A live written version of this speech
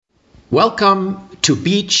Welcome to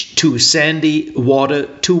Beach Too Sandy, Water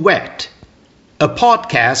Too Wet, a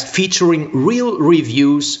podcast featuring real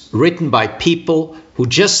reviews written by people who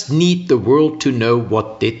just need the world to know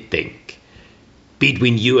what they think.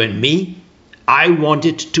 Between you and me, I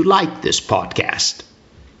wanted to like this podcast,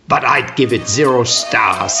 but I'd give it 0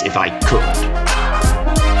 stars if I could.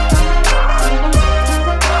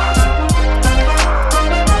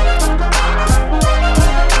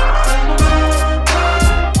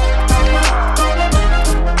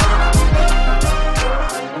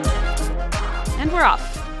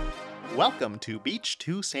 Welcome to Beach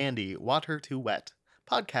Too Sandy, Water Too Wet,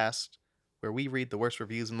 podcast where we read the worst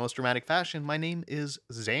reviews in most dramatic fashion. My name is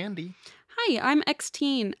Zandy. Hi, I'm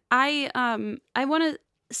Xteen. I want to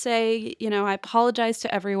say, I apologize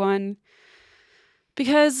to everyone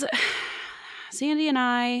because Zandy and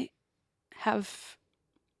I have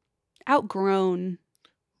outgrown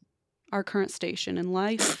our current station in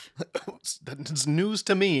life. That's news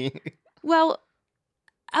to me. Well,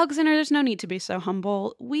 Alexander, there's no need to be so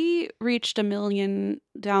humble. We reached 1 million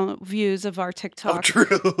views of our TikTok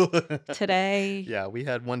today. Yeah, we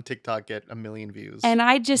had one TikTok get 1 million views. And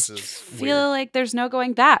I just feel like there's no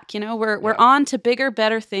going back. We're on to bigger,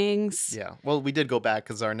 better things. Yeah, well, we did go back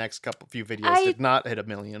because our next few videos did not hit 1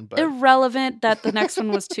 million. But irrelevant that the next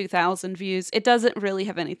one was 2,000 views. It doesn't really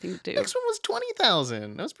have anything to do. The next one was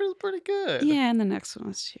 20,000. That was pretty good. Yeah, and the next one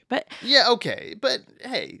was 2. But yeah, okay, but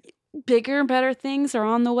hey. Bigger and better things are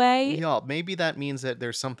on the way. Y'all, maybe that means that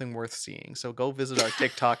there's something worth seeing. So go visit our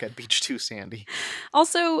TikTok at Beach Too Sandy.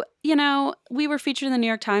 Also, we were featured in the New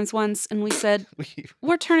York Times once, and we said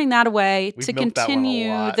we're turning that away to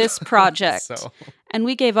continue this project. And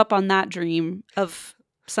we gave up on that dream of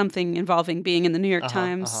something involving being in the New York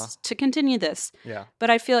Times to continue this. Yeah. But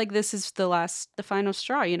I feel like this is the final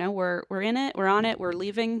straw. We're in it, we're on it, we're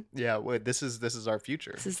leaving. Yeah, this is our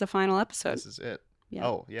future. This is the final episode. This is it. Yeah.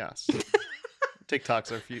 Oh, yes.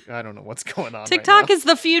 TikTok's our future. I don't know what's going on. TikTok is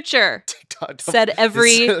the future. TikTok said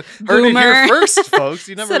every boomer. Heard it here first, folks.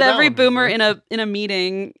 You never said every boomer in a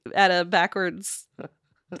meeting at a backwards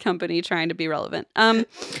company trying to be relevant.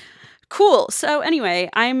 Cool. So anyway,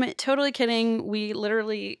 I'm totally kidding. We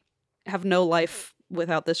literally have no life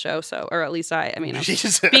without this show. So, or at least I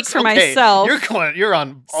speak for myself. You're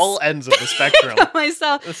on all ends of the spectrum.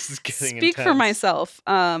 Myself. This is getting Speak intense. For myself.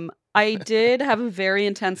 I did have a very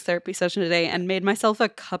intense therapy session today and made myself a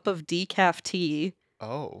cup of decaf tea.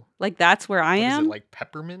 Oh. Like, that's where I am. Is it like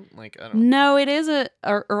peppermint? Like, I don't know. No, it is a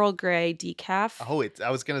Earl Grey decaf. Oh, I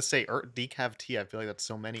was going to say decaf tea. I feel like that's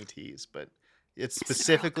so many teas, but it's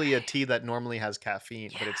specifically a tea that normally has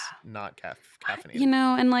caffeine, but it's not caffeinated.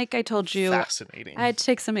 And like I told you, fascinating. I had to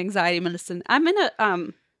take some anxiety medicine. I'm in a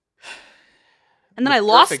and then I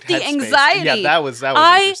lost the anxiety. Yeah, that was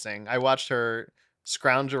interesting. I watched her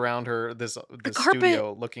scrounge around this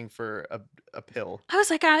studio looking for a pill. I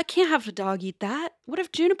was like, I can't have a dog eat that. What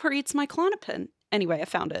if Juniper eats my Klonopin? Anyway, I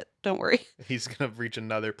found it. Don't worry. He's gonna reach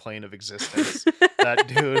another plane of existence. That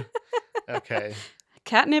dude. Okay.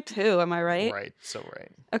 Catnip too, am I right? Right, so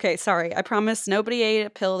right. Okay, sorry. I promise nobody ate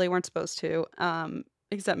a pill they weren't supposed to,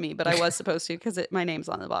 except me, but I was supposed to because my name's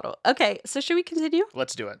on the bottle. Okay, so should we continue?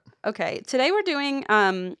 Let's do it. Okay, today we're doing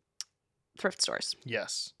thrift stores.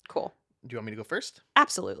 Yes. Cool. Do you want me to go first?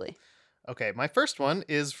 Absolutely. Okay, my first one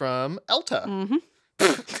is from Elta. Mm-hmm.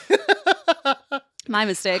 My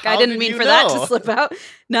mistake. How I didn't mean for that to slip out.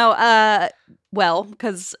 No,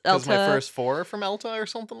 because Elta. Was my first 4 from Elta or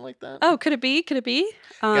something like that? Oh, could it be?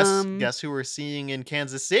 Guess who we're seeing in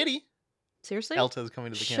Kansas City? Seriously? Elta is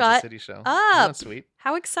coming to the Kansas City show. That's sweet.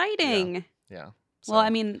 How exciting. Yeah. So. Well,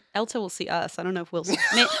 I mean, Elta will see us. I don't know if we'll see.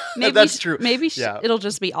 Maybe that's true. Maybe it'll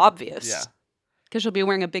just be obvious. Yeah. Because she'll be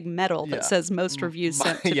wearing a big medal that says most reviews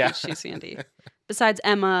sent to Beach Too Sandy. Besides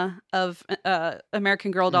Emma of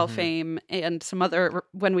American Girl doll fame and some other,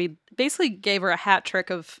 when we basically gave her a hat trick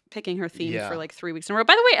of picking her theme for like 3 weeks in a row.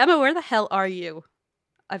 By the way, Emma, where the hell are you?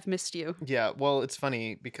 I've missed you. Yeah, well, it's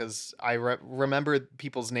funny because I remember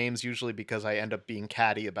people's names usually because I end up being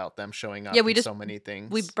catty about them showing up in so many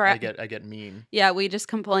things. I get mean. Yeah, we just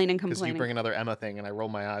complain and complain. Because you bring another Emma thing and I roll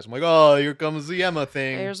my eyes. I'm like, oh, here comes the Emma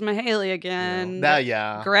thing. There's my Haley again.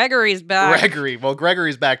 Yeah. Gregory's back. Well,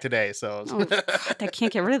 Gregory's back today, so. Oh, God, I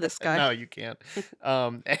can't get rid of this guy. No, you can't.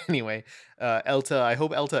 Anyway, Elta, I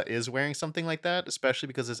hope Elta is wearing something like that, especially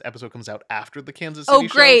because this episode comes out after the Kansas City show. Oh,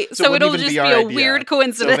 great. So it'll just be a weird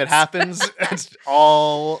coincidence. So if it happens, it's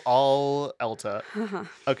all Elta. Uh-huh.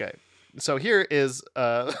 Okay. So here is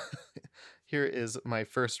my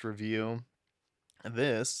first review.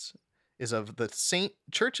 This is of the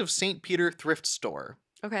Church of St. Peter thrift store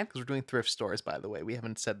Okay. Because we're doing thrift stores, by the way. We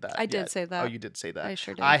haven't said that I yet. did say that. Oh, you did say that. I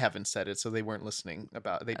sure did. I haven't said it, so they weren't listening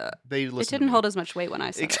about they listened. It didn't hold as much weight when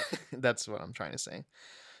I said it. That's what I'm trying to say.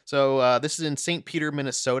 So this is in St. Peter,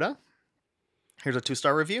 Minnesota. Here's a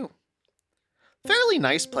 2-star review. Fairly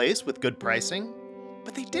nice place with good pricing,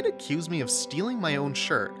 but they did accuse me of stealing my own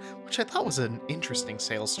shirt, which I thought was an interesting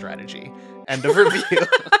sales strategy. End of review.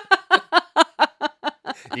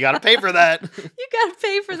 You gotta pay for that. You gotta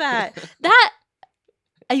pay for that. That,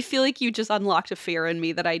 I feel like you just unlocked a fear in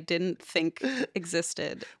me that I didn't think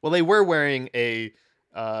existed. Well, they were wearing a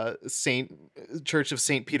Church of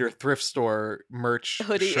St. Peter thrift store merch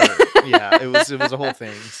hoodie. Shirt. Yeah, it was a whole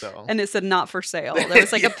thing. So, and it said not for sale. There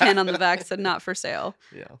was like a pin on the back that said not for sale.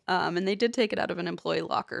 Yeah. And they did take it out of an employee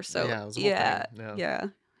locker. So yeah, it was a whole thing. Yeah.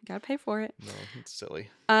 Gotta pay for it. No, it's silly.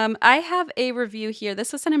 I have a review here.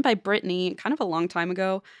 This was sent in by Brittany, kind of a long time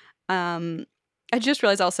ago. I just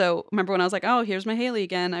realized also, remember when I was like, oh, here's Mahaley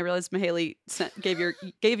again. I realized Mahaley gave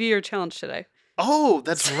you your challenge today. Oh,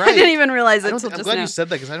 that's right. I didn't even realize it. I'm glad you said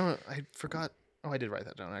that because I forgot. Oh, I did write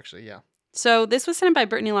that down actually. Yeah. So this was sent in by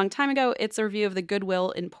Brittany a long time ago. It's a review of the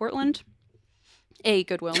Goodwill in Portland. A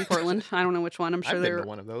Goodwill in Portland. I don't know which one. I'm sure there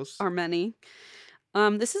one of those. Are many.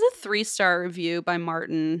 This is a 3-star review by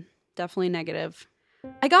Martin. Definitely negative.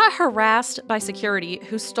 I got harassed by security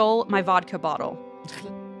who stole my vodka bottle.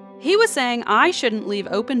 He was saying I shouldn't leave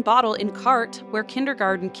open bottle in cart where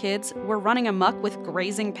kindergarten kids were running amok with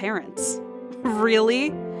grazing parents.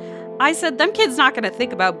 Really? I said, them kids not going to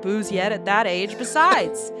think about booze yet at that age.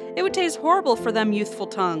 Besides, it would taste horrible for them youthful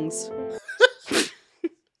tongues. The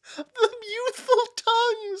youthful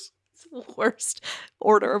tongues. It's the worst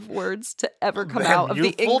order of words to ever come out of the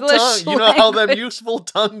English language. You know how them youthful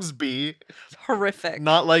tongues be. It's horrific.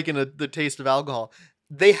 Not like in the taste of alcohol.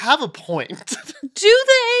 They have a point. Do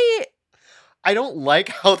they? I don't like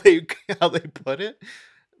how they put it,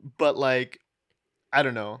 but like, I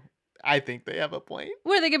don't know. I think they have a point.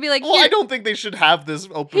 Where they could be like, well, I don't think they should have this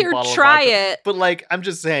open bottle. Here, try it. But like, I'm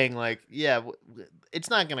just saying, like, yeah, it's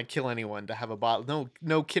not gonna kill anyone to have a bottle.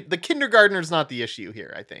 No kid. The kindergartner's not the issue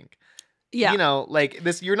here. I think. Yeah. You know, like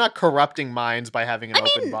this, you're not corrupting minds by having an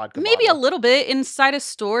open vodka maybe bottle. A little bit. Inside a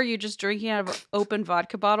store, you're just drinking out of an open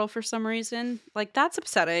vodka bottle for some reason. Like, that's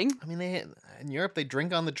upsetting. I mean, in Europe, they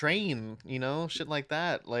drink on the train, you know, shit like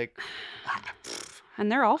that. Like, and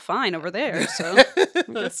they're all fine over there, so I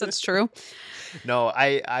guess that's true. No,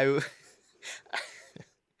 I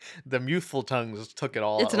the youthful tongues took it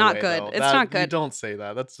all. It's not away, good. Though. It's not good. You don't say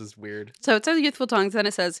that. That's just weird. So it says youthful tongues, then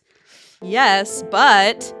it says, yes,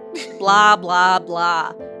 but blah, blah,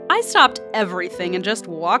 blah. I stopped everything and just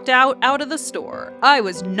walked out of the store. I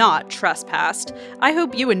was not trespassed. I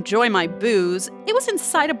hope you enjoy my booze. It was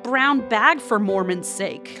inside a brown bag for Mormon's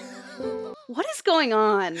sake. What is going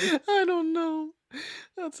on? I don't know.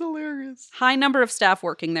 That's hilarious. High number of staff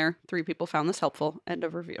working there. 3 people found this helpful. End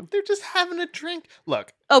of review. They're just having a drink.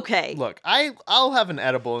 Look. Okay. Look, I'll have an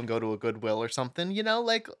edible and go to a Goodwill or something, you know,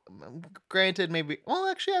 like, granted, maybe, well,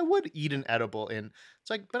 actually, I would eat an edible in, it's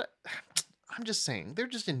like, but I'm just saying, they're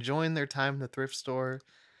just enjoying their time in the thrift store.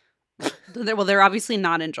 Well, they're obviously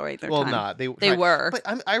not enjoying their time. Well, not. They were.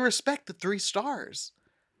 But I respect the 3 stars.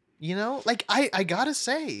 You know, like, I gotta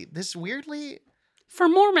say, this weirdly... For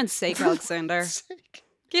Mormon's sake, Alexander.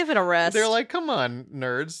 Give it a rest. They're like, come on,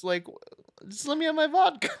 nerds. Like, just let me have my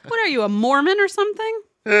vodka. What are you, a Mormon or something?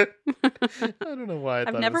 I don't know why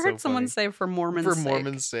I've never heard someone say for Mormon's sake. For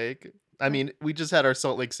Mormon's sake. I mean, we just had our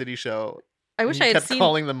Salt Lake City show. I wish I had kept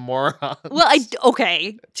calling them morons. Well,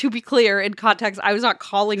 okay. To be clear, in context, I was not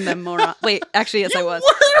calling them morons. Wait, actually, yes, I was.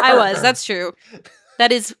 I was. That's true.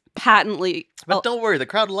 That is patently. But don't worry, the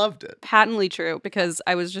crowd loved it. Patently true, because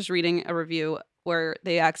I was just reading a review where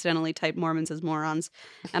they accidentally typed Mormons as morons,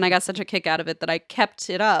 and I got such a kick out of it that I kept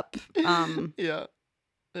it up. Yeah.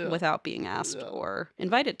 Without being asked or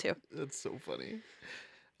invited to. That's so funny.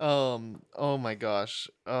 Oh my gosh.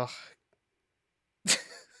 Ugh.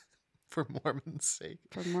 For Mormon's sake.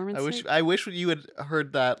 For Mormon's sake. I wish you had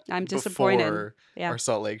heard that. I'm disappointed. Before our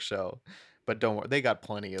Salt Lake show. But don't worry, they got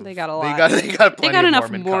plenty of. They got a lot. They got plenty of enough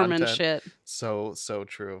Mormon shit. So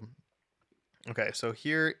true. Okay, so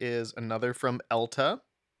here is another from Elta.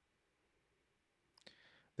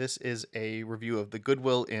 This is a review of the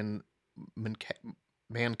Goodwill in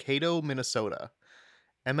Mankato, Minnesota.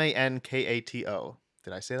 Mankato.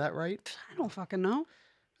 Did I say that right? I don't fucking know.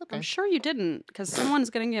 Okay. I'm sure you didn't, because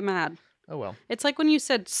someone's going to get mad. Oh, well. It's like when you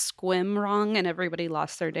said squim wrong and everybody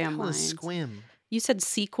lost their damn minds. Squim? You said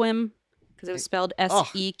sequim. because it was spelled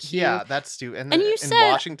S-E-Q. Yeah, that's stupid. And you in said,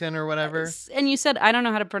 Washington or whatever. And you said, I don't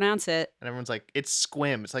know how to pronounce it. And everyone's like, it's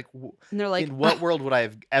squim. It's like, and they're like, in what world would I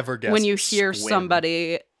have ever guessed when you hear squim?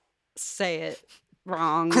 somebody say it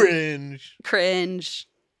wrong. Cringe.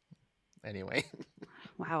 Anyway.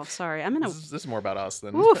 Wow, sorry. I'm in a... This is more about us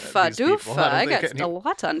than Oofa these people. I got a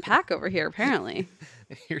lot to unpack over here, apparently.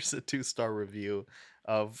 Here's a 2-star review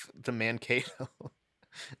of the Mankato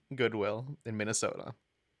Goodwill in Minnesota.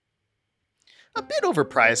 A bit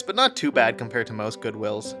overpriced, but not too bad compared to most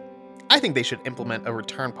Goodwills. I think they should implement a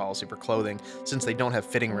return policy for clothing, since they don't have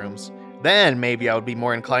fitting rooms. Then maybe I would be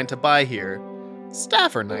more inclined to buy here.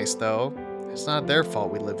 Staff are nice, though. It's not their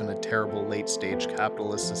fault we live in a terrible late-stage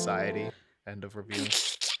capitalist society. End of review.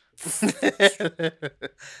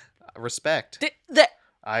 Respect.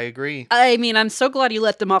 I agree. I mean, I'm so glad you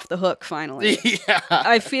let them off the hook, finally. Yeah.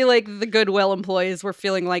 I feel like the Goodwill employees were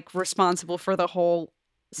feeling like responsible for the whole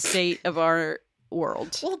state of our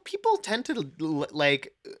world. Well, people tend to,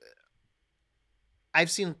 like...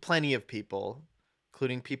 I've seen plenty of people,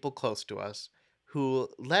 including people close to us, who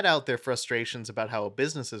let out their frustrations about how a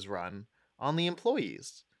business is run on the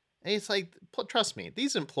employees. And it's like, trust me,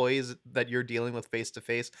 these employees that you're dealing with face to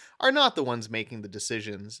face are not the ones making the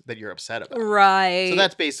decisions that you're upset about. Right. So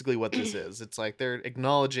that's basically what this is. It's like they're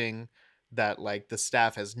acknowledging that like the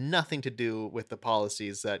staff has nothing to do with the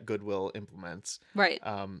policies that Goodwill implements. Right.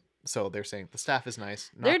 So they're saying the staff is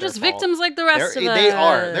nice. They're just fault. victims like the rest of us. They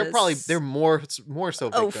are. They're more so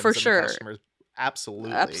victims for than sure. the customers.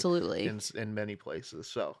 Absolutely. In many places.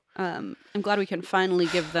 So I'm glad we can finally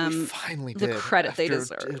give them the credit they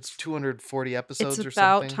deserve. It's 240 episodes or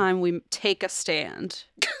something. It's about time we take a stand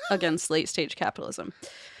against late stage capitalism.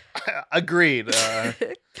 Agreed.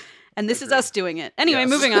 And this is us doing it. Anyway, Yes.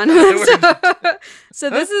 moving on. So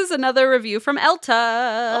this is another review from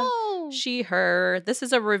Elta. Oh. She, her. This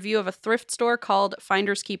is a review of a thrift store called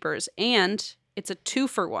Finders Keepers, and it's a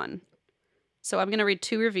 2-for-1. So I'm going to read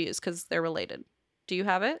 2 reviews because they're related. Do you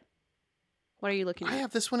have it? What are you looking at? I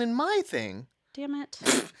have this one in my thing. Damn it.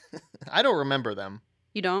 I don't remember them.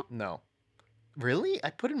 You don't? No. Really? I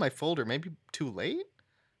put it in my folder. Maybe too late?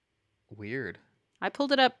 Weird. I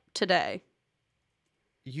pulled it up today.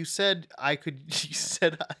 You said I could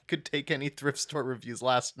take any thrift store reviews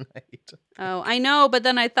last night. Oh, I know, but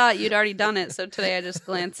then I thought you'd already done it, so today I just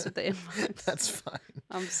glanced at the inbox. That's fine.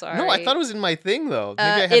 I'm sorry. No, I thought it was in my thing though. Maybe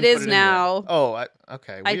I hadn't it is put it now. In oh,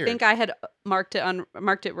 okay. Weird. I think I had marked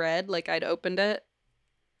it red, like I'd opened it.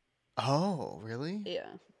 Oh, really? Yeah.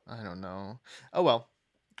 I don't know. Oh well,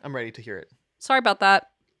 I'm ready to hear it. Sorry about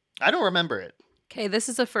that. I don't remember it. Okay, this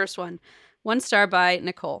is the first one. 1 star by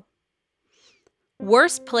Nicole.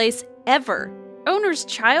 Worst place ever. Owner's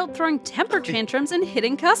child throwing temper tantrums and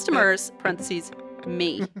hitting customers. Parentheses,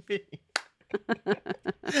 me.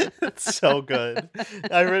 That's so good.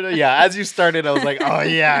 As you started, I was like, oh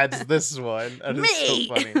yeah, it's this one. And it's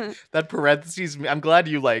so funny. That parentheses, I'm glad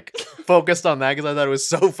you like focused on that because I thought it was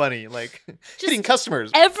so funny. Like just hitting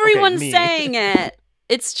customers. Everyone's saying it.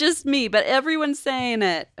 It's just me, but everyone's saying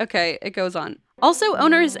it. Okay, it goes on. Also,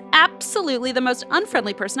 owner is absolutely the most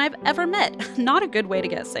unfriendly person I've ever met. Not a good way to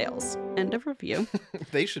get sales. End of review.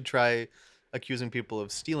 They should try accusing people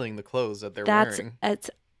of stealing the clothes that they're wearing. It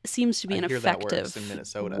seems to be an effective in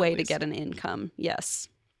Minnesota, way to get an income. Yes.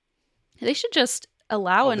 They should just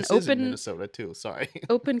allow an is open in Minnesota too. Sorry.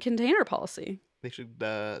 open container policy. They should.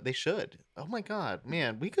 They should. Oh my God,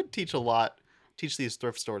 man, we could teach these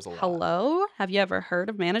thrift stores a lot. Hello? Have you ever heard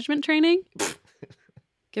of management training?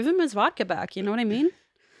 Give him his vodka back. You know what I mean?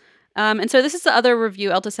 And so this is the other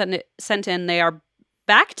review Elta sent in. They are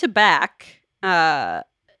back to back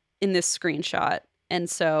in this screenshot. And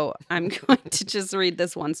so I'm going to just read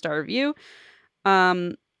this 1 star review.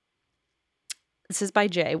 This is by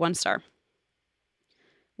Jay, 1 star.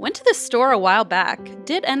 Went to the store a while back.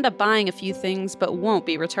 Did end up buying a few things, but won't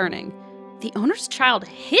be returning. The owner's child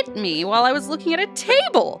hit me while I was looking at a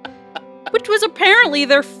table, which was apparently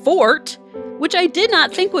their fort, which I did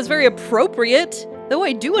not think was very appropriate. Though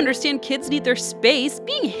I do understand kids need their space,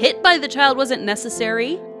 being hit by the child wasn't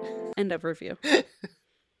necessary. End of review.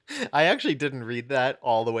 I actually didn't read that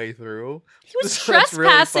all the way through. He was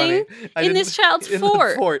trespassing in this child's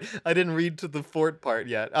fort. I didn't read to the fort part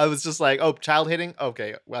yet. I was just like, oh, child hitting?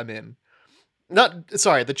 Okay, I'm in.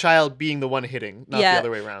 The child being the one hitting, not the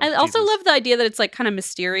other way around. I also love the idea that it's like kind of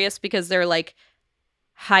mysterious because they're like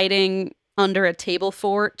hiding under a table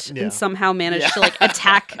fort Yeah. and somehow managed to like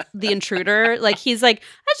attack the intruder. Like he's like,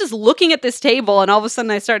 I was just looking at this table and all of a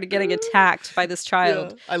sudden I started getting attacked by this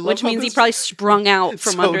child, I love which how means he this- probably sprung out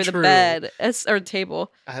from So under the true. bed or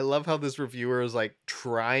table. I love how this reviewer is like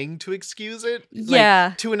trying to excuse it.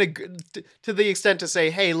 Yeah. Like, to the extent to say,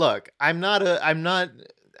 hey, look, I'm not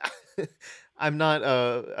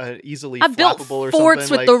easily I've built flappable or forts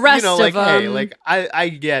something. with the rest like, of hey, them. like I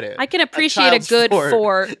get it. I can appreciate a child's good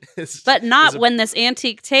fort, but not is a- when this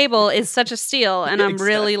antique table is such a steal and I'm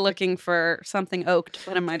really Exactly. looking for something oak to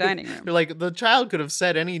put in my dining room. You're like, the child could have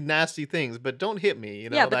said any nasty things, but don't hit me. You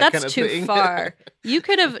know, Yeah, but that that's kind of too thing. far. You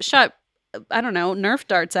could have shot, I don't know, Nerf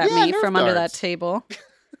darts at me Nerf from under that darts. table.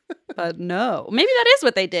 But no. Maybe that is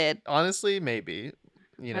what they did. Honestly, maybe.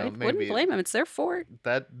 You know, I maybe wouldn't blame them. It's their fort.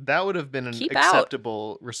 that would have been an Keep out.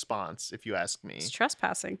 acceptable response, if you ask me. It's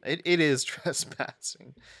trespassing. It is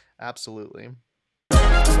trespassing. Absolutely.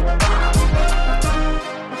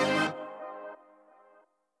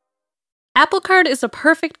 Apple Card is a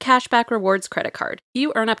perfect cashback rewards credit card.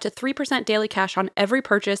 You earn up to 3% daily cash on every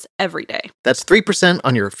purchase every day. That's 3%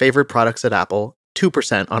 on your favorite products at Apple,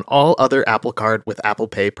 2% on all other Apple Card with Apple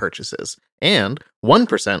Pay purchases, and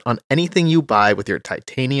 1% on anything you buy with your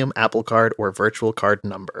titanium Apple Card or virtual card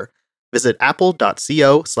number. Visit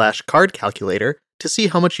apple.co/card calculator to see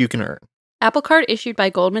how much you can earn. Apple Card issued by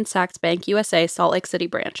Goldman Sachs Bank USA Salt Lake City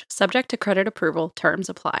branch. Subject to credit approval. Terms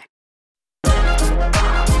apply.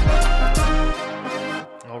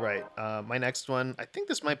 All right. My next one, I think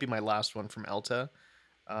this might be my last one from Elta.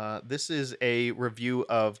 This is a review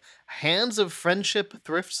of Hands of Friendship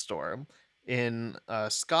Thrift Store in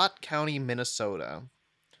Scott County, Minnesota.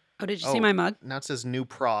 Oh, did you see my mug? Now it says New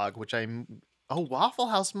Prague, which Waffle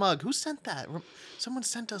House mug. Who sent that? Someone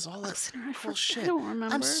sent us all that cool shit. I don't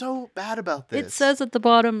remember. I'm so bad about this. It says at the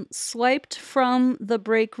bottom, swiped from the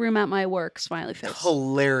break room at my work, smiley face.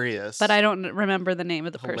 Hilarious. But I don't remember the name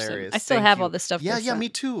of the person. Hilarious. I still Thank have you. all this stuff. Yeah, they sent. me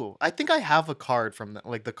too. I think I have a card from that,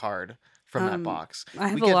 like the card from that box. I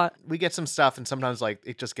have we a get, lot. We get some stuff, and sometimes like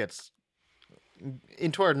it just gets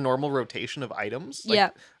into our normal rotation of items. Like Yeah.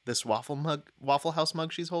 This Waffle House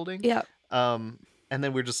mug she's holding. Yeah. And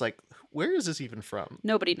then we're just like, where is this even from?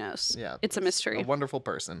 Nobody knows. Yeah. It's a mystery. A wonderful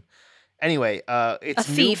person. Anyway, it's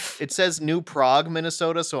A thief. It says New Prague,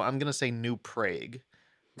 Minnesota, so I'm gonna say New Prague.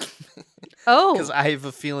 Oh. Because I have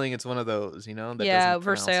a feeling it's one of those, you know? That Yeah, doesn't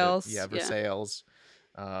pronounce it. Versailles. Yeah, Yeah. Versailles.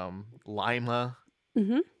 Lima.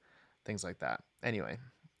 Mm-hmm. Things like that. Anyway,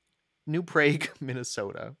 New Prague,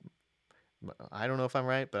 Minnesota. I don't know if I'm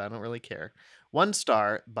right, but I don't really care. 1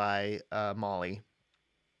 star by Molly.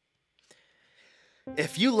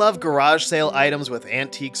 If you love garage sale items with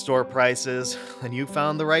antique store prices, then you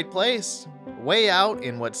found the right place. Way out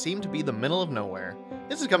in what seemed to be the middle of nowhere.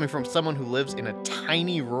 This is coming from someone who lives in a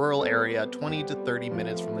tiny rural area 20 to 30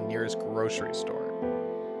 minutes from the nearest grocery store.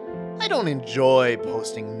 I don't enjoy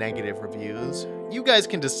posting negative reviews. You guys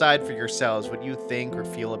can decide for yourselves what you think or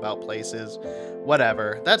feel about places.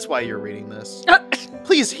 Whatever, that's why you're reading this.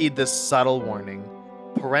 Please heed this subtle warning.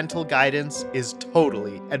 Parental guidance is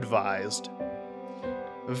totally advised.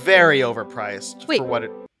 Very overpriced Wait, for what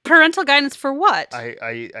it... Parental guidance for what?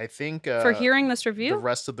 I think... for hearing this the review?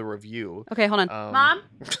 rest of the review. Okay, hold on. Mom?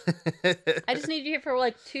 I I just need you here for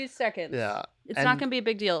like 2 seconds. Yeah. It's not going to be a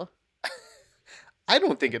big deal. I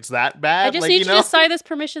don't think it's that bad. I just need you to sign this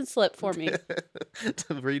permission slip for me.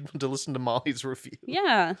 to listen to Molly's review.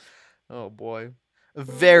 Yeah. Oh boy.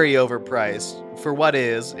 Very overpriced for what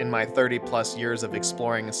is, in my 30 plus years of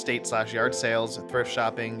exploring estate/yard sales, thrift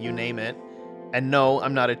shopping, you name it. And no,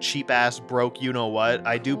 I'm not a cheap ass broke you know what.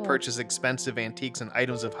 I do purchase expensive antiques and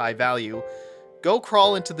items of high value. Go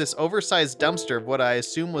crawl into this oversized dumpster of what I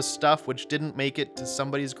assume was stuff which didn't make it to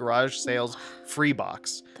somebody's garage sales free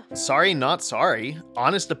box. Sorry, not sorry.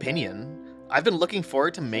 Honest opinion. I've been looking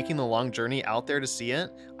forward to making the long journey out there to see it.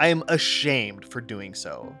 I am ashamed for doing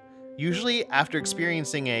so. Usually, after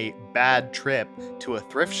experiencing a bad trip to a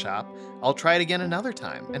thrift shop, I'll try it again another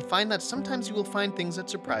time and find that sometimes you will find things that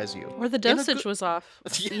surprise you. Or the dosage was off.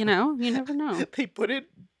 Yeah. You know, you never know. They put it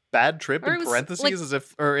bad trip Or it in was, parentheses like- as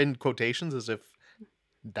if, or in quotations as if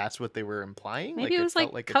that's what they were implying. Maybe it was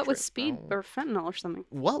felt like a cut with trip. speed Oh. or fentanyl or something.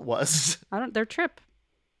 What was? Their trip.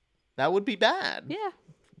 That would be bad. Yeah,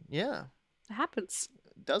 Yeah. it happens.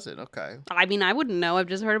 Does it? Okay. I mean, I wouldn't know. I've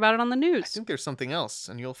just heard about it on the I news. think there's something else,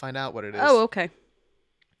 and you'll find out what it is. Oh, okay.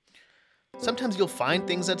 Sometimes you'll find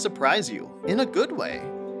things that surprise you, in a good way.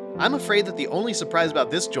 I'm afraid that the only surprise about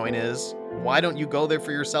this joint is, why don't you go there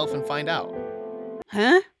for yourself and find out?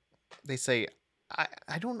 Huh? They say,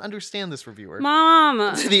 I don't understand this reviewer. Mom.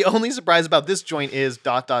 The only surprise about this joint is ...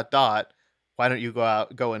 Why Why don't you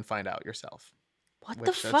go and find out yourself? What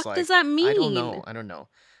the fuck does that mean? I don't know.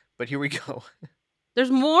 But here we go.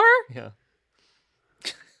 There's more? Yeah.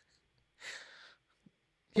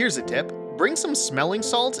 Here's a tip. Bring some smelling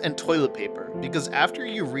salts and toilet paper, because after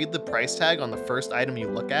you read the price tag on the first item you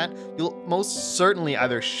look at, you'll most certainly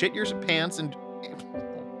either shit your pants and...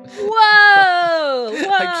 Whoa!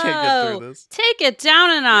 I can't get through this. Take it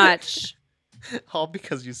down a notch. All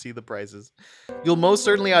because you see the prices. You'll most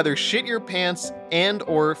certainly either shit your pants and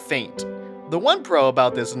or faint. The one pro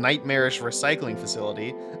about this nightmarish recycling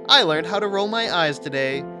facility, I learned how to roll my eyes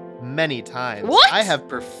today many times. What? I have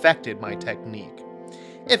perfected my technique.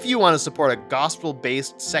 If you want to support a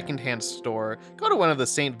gospel-based secondhand store, go to one of the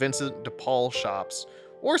St. Vincent de Paul shops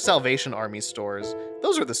or Salvation Army stores.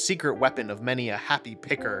 Those are the secret weapon of many a happy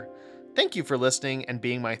picker. Thank you for listening and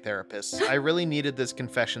being my therapist. I really needed this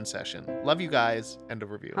confession session. Love you guys. End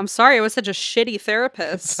of review. I'm sorry I was such a shitty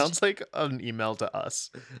therapist. Sounds like an email to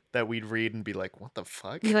us that we'd read and be like, what the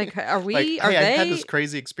fuck? You're like, are we? Like, are hey, they? I had this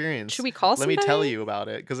crazy experience. Should we call somebody? Let me tell you about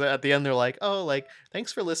it. Because at the end, they're like, oh, like,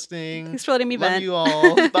 thanks for listening. Thanks for letting me Love vent. you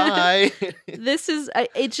all. Bye.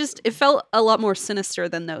 It felt a lot more sinister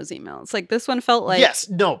than those emails. Like, this one felt like... Yes,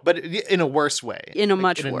 no, but in a worse way. In a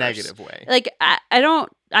much worse. worse. Negative way. Like,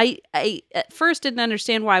 I at first didn't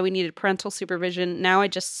understand why we needed parental supervision. Now I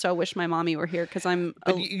just so wish my mommy were here because I'm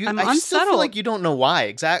unsettled. I still feel like you don't know why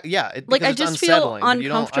exactly. Yeah, like I just feel uncomfortable. You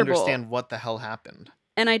don't understand what the hell happened.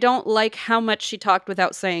 And I don't like how much she talked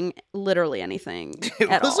without saying literally anything.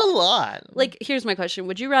 It was a lot. Like, here's my question: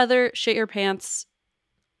 would you rather shit your pants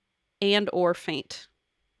and or faint?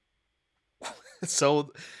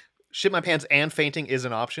 So, shit my pants and fainting is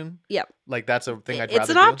an option? Yeah. Like, that's a thing I'd rather do? It's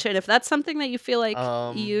an option. If that's something that you feel like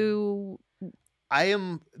the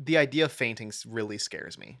idea of fainting really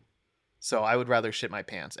scares me. So I would rather shit my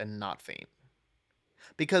pants and not faint.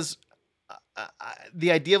 Because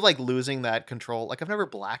the idea of, like, losing that control, like, I've never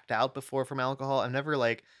blacked out before from alcohol. I've never,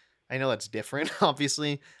 like, I know that's different,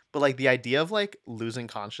 obviously. But, like, the idea of, like, losing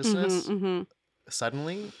consciousness...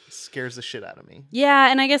 suddenly scares the shit out of me.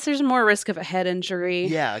 Yeah, and I guess there's more risk of a head injury.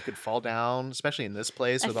 Yeah, I could fall down, especially in this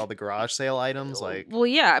place with all the garage sale items. Like, well,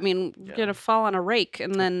 yeah, I mean, you're gonna fall on a rake,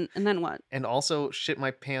 and then what? And also shit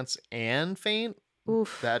my pants and faint.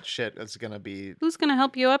 Oof, that shit is gonna be. Who's gonna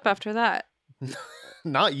help you up after that?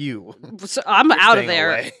 Not you. So I'm out of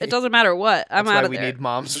there. Away. It doesn't matter what. I'm out of there. That's why we need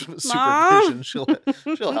mom's supervision.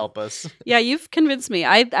 She'll help us. Yeah, you've convinced me.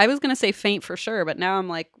 I was gonna say faint for sure, but now I'm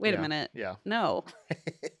like, wait a minute. Yeah. No,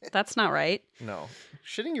 that's not right. No,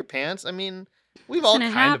 shitting your pants. I mean, we've all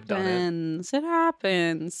kind of done it. It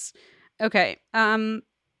happens. Okay.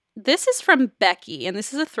 This is from Becky, and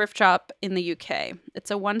this is a thrift shop in the UK. It's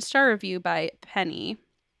a 1-star review by Penny.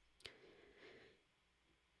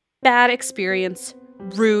 Bad experience.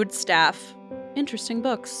 Rude staff. Interesting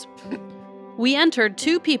books. We entered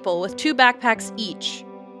 2 people with 2 backpacks each.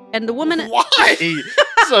 And the woman... Why?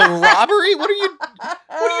 It's a robbery? What are you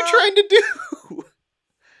trying to do?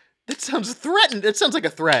 That sounds threatened. It sounds like a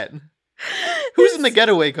threat. Who's in the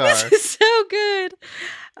getaway car? This is so good.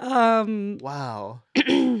 Wow.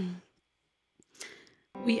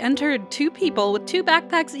 We entered 2 people with 2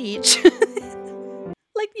 backpacks each.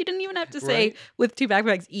 Like, you didn't even have to say with 2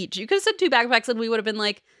 backpacks each. You could have said 2 backpacks and we would have been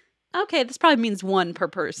like, okay, this probably means 1 per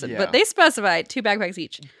person. Yeah. But they specified 2 backpacks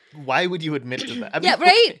each. Why would you admit to that? I mean, yeah,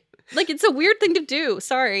 right? Okay. Like, it's a weird thing to do.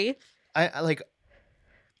 Sorry. I like,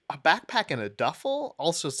 a backpack and a duffel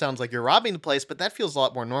also sounds like you're robbing the place, but that feels a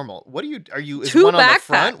lot more normal. What are you, is 2 one backpacks. On the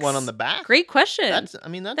front, one on the back? Great question. Then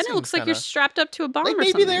it looks like you're strapped up to a bomb like or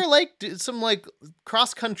maybe something. They're like some like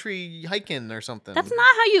cross-country hiking or something. That's not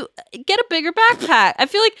how you get a bigger backpack. I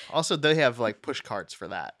feel like... Also, they have like push carts for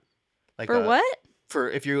that. Like for what? For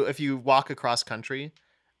if you walk across country.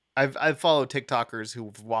 I've followed TikTokers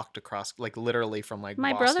who've walked across, like, literally from like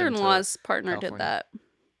my Boston brother-in-law's partner California. did that.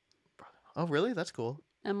 Oh, really? That's cool.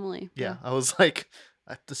 Emily. Yeah, I was like,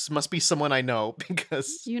 this must be someone I know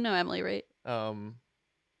because you know Emily, right?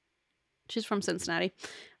 She's from Cincinnati.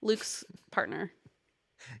 Luke's partner.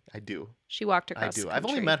 I do. She walked across. I do. The I've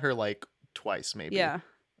only met her like twice, maybe. Yeah.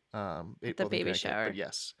 At the baby shower. But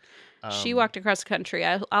yes. She walked across the country.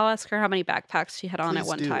 I'll ask her how many backpacks she had on at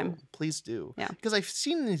one time. Please do. Yeah. Because I've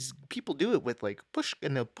seen these people do it with like push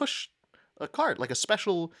a cart, like a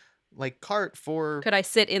special like cart for. Could I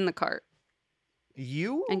sit in the cart?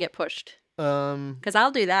 You? And get pushed. Because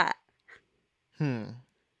I'll do that. We'll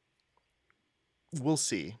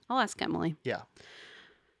see. I'll ask Emily. Yeah.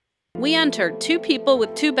 We entered 2 people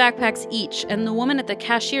with 2 backpacks each, and the woman at the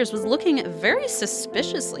cashiers was looking very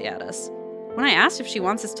suspiciously at us. When I asked if she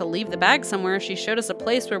wants us to leave the bag somewhere, she showed us a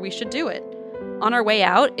place where we should do it. On our way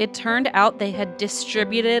out, it turned out they had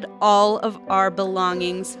distributed all of our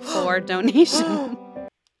belongings for donation.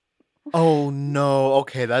 Oh no.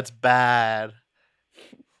 Okay, that's bad.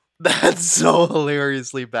 That's so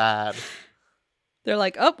hilariously bad. They're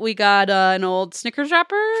like, oh, we got an old Snickers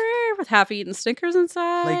wrapper with half-eaten Snickers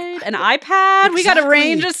inside, an iPad. We got a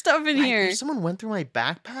range of stuff in here. If someone went through my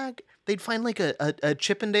backpack, they'd find like a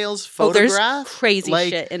Chippendales Oh, there's photograph. crazy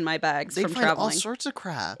shit in my bags from find traveling. all sorts of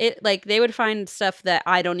crap. They would find stuff that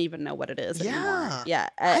I don't even know what it is anymore. Yeah.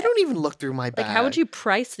 I don't even look through my bag. Like, how would you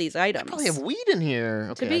price these items? I probably have weed in here.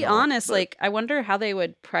 Okay, to be honest, I wonder how they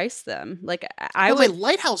would price them. Like, I would.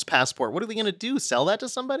 Lighthouse passport. What are they going to do? Sell that to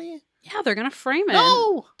somebody? Yeah, they're going to frame it.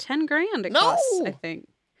 No! $10,000 it costs, I think.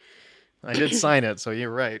 I did sign it, so you're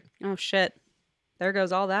right. Oh, shit. There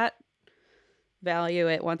goes all that value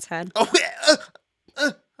it once had. Oh,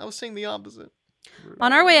 I was saying the opposite.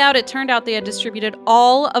 On our way out, it turned out they had distributed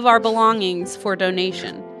all of our belongings for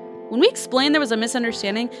donation. When we explained there was a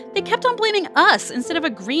misunderstanding, they kept on blaming us instead of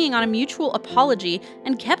agreeing on a mutual apology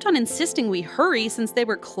and kept on insisting we hurry since they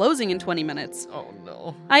were closing in 20 minutes. Oh,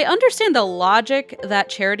 no. I understand the logic that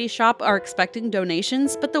charity shop are expecting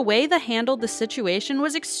donations, but the way they handled the situation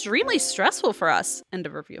was extremely stressful for us. End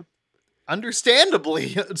of review. Understandably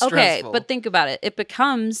stressful. Okay, but think about it. It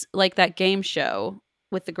becomes like that game show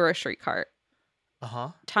with the grocery cart.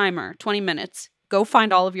 Uh-huh. Timer, 20 minutes. Go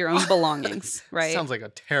find all of your own belongings, right? Sounds like a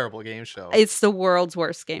terrible game show. It's the world's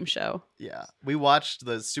worst game show. Yeah. We watched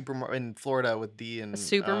the supermarket in Florida with Dee and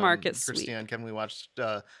supermarket Christina sweep. and Kevin. We watched,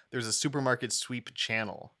 there's a supermarket sweep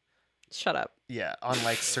channel. Shut up. Yeah, on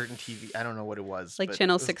like certain TV. I don't know what it was. Like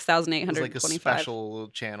channel 6,825. It was like a special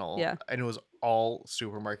channel. Yeah. And it was all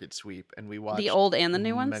supermarket sweep. And we watched the old and the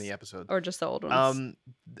new ones? Many episodes. Or just the old ones?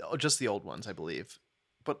 Just the old ones, I believe.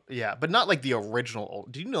 But yeah, but not like the original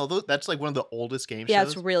old. Do you know that's like one of the oldest game shows? Yeah,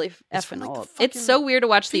 it's really effing like old. It's so weird to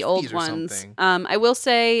watch the old ones. I will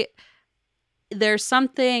say there's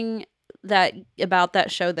something that about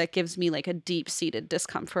that show that gives me like a deep-seated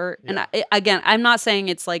discomfort. Yeah. And again, I'm not saying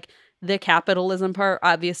it's like the capitalism part.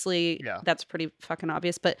 Obviously, that's pretty fucking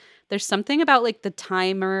obvious. But there's something about like the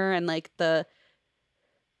timer and like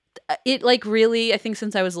it like really, I think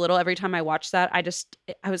since I was little, every time I watched that, it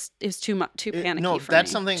was too panicky for me.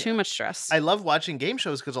 Something too much stress. I love watching game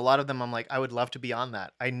shows because a lot of them I'm like, I would love to be on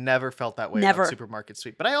that. I never felt that way about Supermarket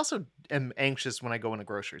Sweep, but I also am anxious when I go in a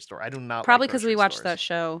grocery store. I do not probably because we watched that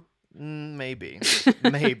show. Maybe.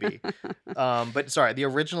 But sorry, the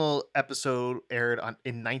original episode aired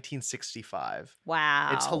in 1965. Wow,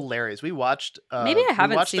 it's hilarious. We watched. Maybe I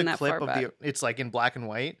haven't seen that far back. It's like in black and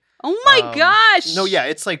white. Oh my gosh! No, yeah,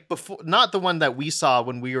 it's like before, not the one that we saw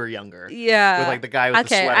when we were younger. Yeah, with like the guy with the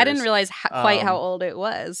sweaters. I didn't realize quite how old it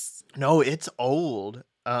was. No, it's old.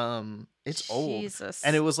 It's old,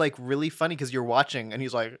 and it was like really funny because you're watching, and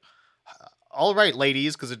he's like, "All right,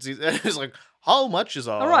 ladies," because it's like, "How much is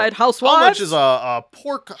all right, housewives? How much is a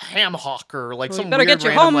pork ham hock or like some? You better get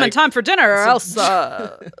you home in time for dinner, or else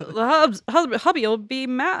the hubby will be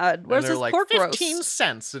mad. Where's his like, pork 15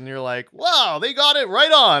 cents, and you're like, "Wow, they got it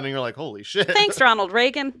right on," and you're like, "Holy shit!" Thanks, Ronald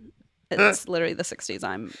Reagan. It's literally the 60s.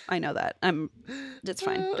 I know that. It's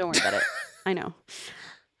fine. Don't worry about it. I know.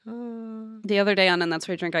 The other day on And That's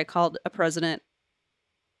Why I Drink, I called a president.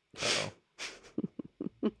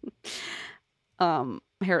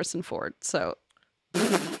 Harrison Ford. So,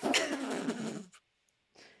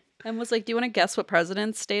 and was like, "Do you want to guess what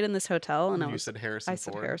president stayed in this hotel?" And you said Harrison. I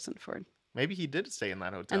said Harrison Ford. Maybe he did stay in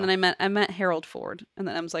that hotel. And then I met Harold Ford, and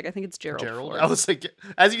then I was like, "I think it's Gerald Ford." I was like,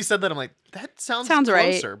 as you said that, I'm like, that sounds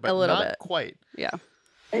closer, right, but a little not bit. Quite. Yeah.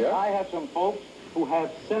 I have some folks who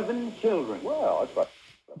have 7 children. Well, that's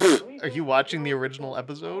Are you watching the original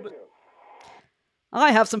episode?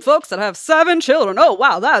 I have some folks that have 7 children. Oh,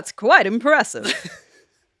 wow, that's quite impressive.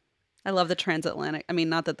 I love the transatlantic. I mean,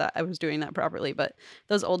 not that I was doing that properly, but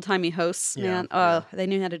those old-timey hosts, man, they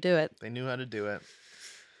knew how to do it. They knew how to do it.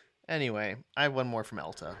 Anyway, I have one more from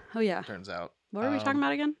Elta. Oh, yeah. Turns out. What are we talking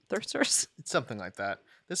about again? Thirsters? It's something like that.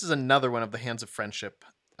 This is another one of the Hands of Friendship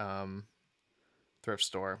thrift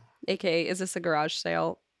store. AKA, is this a garage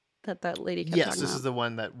sale that lady kept talking about? Yes, this is the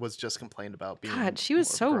one that was just complained about being. God, she was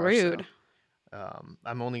so rude.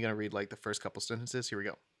 I'm only going to read like the first couple sentences. Here we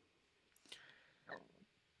go.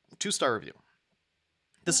 2-star review.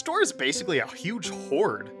 The store is basically a huge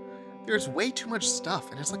hoard. There's way too much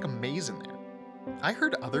stuff, and it's like a maze in there. I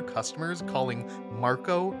heard other customers calling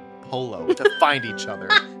Marco Polo to find each other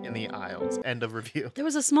in the aisles. End of review. There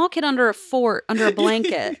was a small kid under a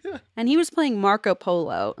blanket, and he was playing Marco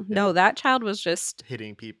Polo. Yeah. No, that child was just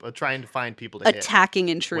hitting people, trying to find people to attacking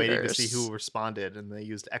intruders. Waiting to see who responded, and they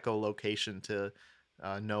used echolocation to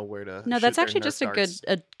know where to. No, shoot that's their actually Nerf just darts.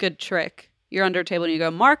 a good trick. You're under a table and you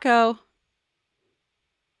go, Marco.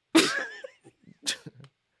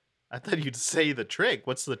 I thought you'd say the trick.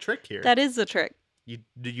 What's the trick here? That is the trick.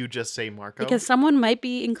 Do you just say Marco? Because someone might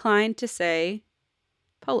be inclined to say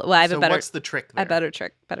polo. Well, I have a better. What's the trick there? A better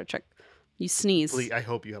trick. You sneeze. Please, I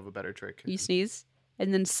hope you have a better trick. You sneeze,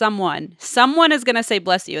 and then someone is gonna say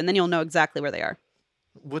bless you, and then you'll know exactly where they are.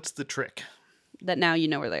 What's the trick? That now you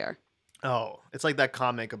know where they are. Oh, it's like that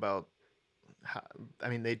comic about.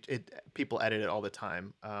 People edit it all the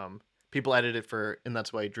time. People edit it and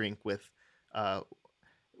that's why I drink with,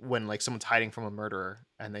 when like someone's hiding from a murderer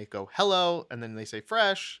and they go hello and then they say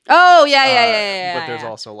fresh. Oh yeah. But there's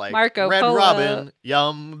also like Marco Red Polo. Robin,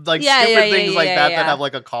 yum, like stupid things like that that have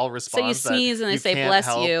like a call response. So you sneeze and they say bless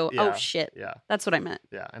you. Yeah, oh shit. Yeah, that's what I meant.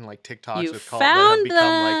 Yeah, and like TikToks You that have become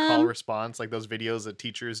like call them. response, like those videos that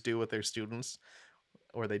teachers do with their students,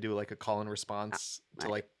 or they do like a call and response to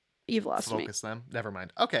like You've lost focus them. Never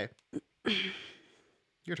mind. Okay,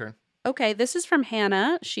 your turn. Okay, this is from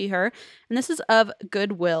Hannah, she, her, and this is of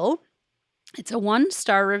Goodwill. It's a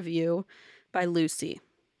 1-star review by Lucy.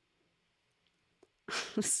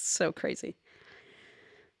 This is so crazy.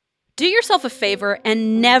 Do yourself a favor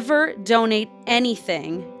and never donate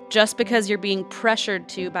anything just because you're being pressured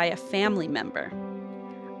to by a family member.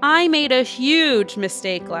 I made a huge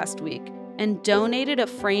mistake last week and donated a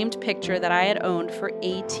framed picture that I had owned for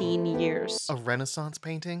 18 years. A Renaissance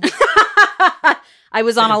painting? I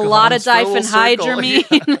was on a lot of diphenhydramine.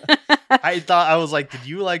 Yeah. I was like, did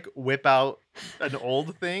you like whip out an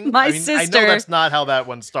old thing? My sister. I know that's not how that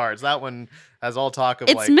one starts. That one has all talk of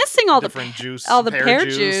it's missing all different juice, all the pear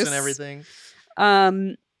juice and everything.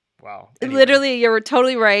 Wow. Anyway. Literally, you were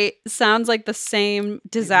totally right. Sounds like the same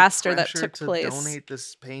disaster that took place. Donate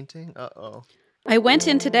this painting? Uh-oh. I went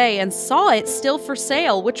in today and saw it still for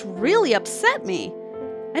sale, which really upset me.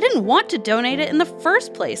 I didn't want to donate it in the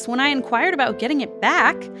first place. When I inquired about getting it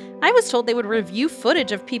back, I was told they would review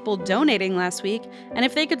footage of people donating last week, and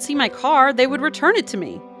if they could see my car, they would return it to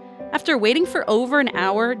me. After waiting for over an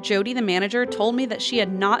hour, Jody, the manager, told me that she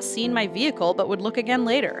had not seen my vehicle but would look again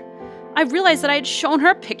later. I realized that I had shown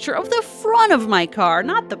her a picture of the front of my car,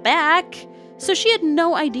 not the back, so she had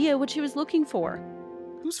no idea what she was looking for.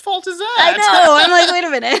 Whose fault is that? I know. I'm like, wait a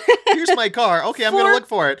minute. Here's my car. Okay, I'm going to look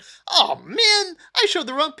for it. Oh, man. I showed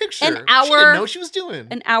the wrong picture. She didn't know what she was doing.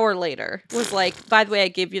 An hour later was like, by the way, I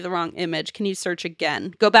gave you the wrong image. Can you search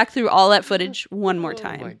again? Go back through all that footage one more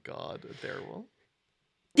time. Oh, my God. Terrible.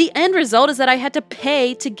 The end result is that I had to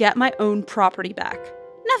pay to get my own property back.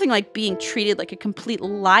 Nothing like being treated like a complete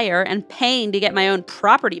liar and paying to get my own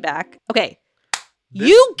property back. Okay.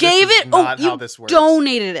 You gave it. You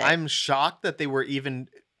donated it. I'm shocked that they were even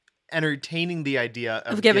entertaining the idea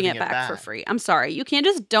of giving it back for free. I'm sorry. You can't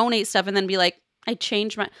just donate stuff and then be like, I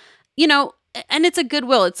changed my, and it's a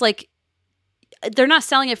Goodwill. It's like, they're not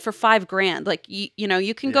selling it for $5,000. Like,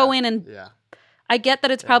 you can go in and, I get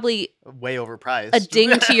that it's probably way overpriced. A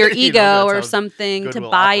ding to your ego or something Goodwill to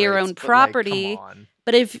buy your own property.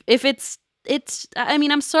 But if it's,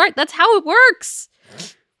 I'm sorry. That's how it works.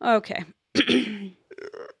 Okay.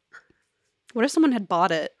 What if someone had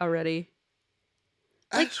bought it already?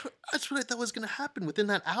 That's what I thought was going to happen within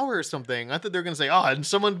that hour or something. I thought they were going to say, "Oh, and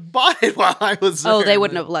someone bought it while I was there." Oh, they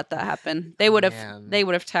wouldn't have let that happen. They would have. They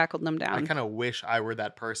would have tackled them down. I kind of wish I were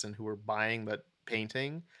that person who were buying that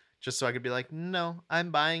painting, just so I could be like, "No,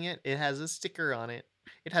 I'm buying it. It has a sticker on it.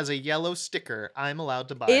 It has a yellow sticker. I'm allowed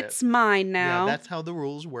to buy it. It's mine now." Yeah, that's how the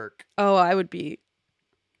rules work. Oh, I would be.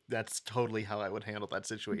 That's totally how I would handle that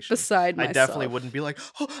situation. Beside myself. I definitely wouldn't be like,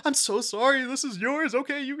 "Oh, I'm so sorry. This is yours.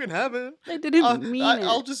 Okay, you can have it. I didn't mean it.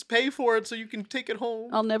 I'll just pay for it so you can take it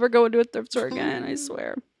home. I'll never go into a thrift store again, I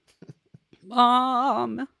swear."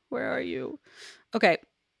 Mom, where are you? Okay.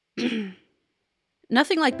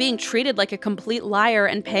 Nothing like being treated like a complete liar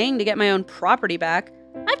and paying to get my own property back.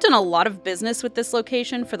 I've done a lot of business with this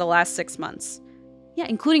location for the last 6 months. Yeah,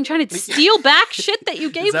 including trying to steal back shit that you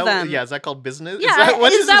gave them. Yeah, is that called business? Yeah,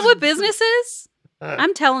 is that what business is?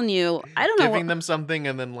 I'm telling you, I don't know. Giving them something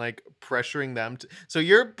and then like pressuring them to. So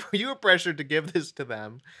you were pressured to give this to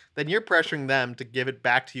them, then you're pressuring them to give it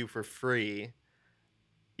back to you for free,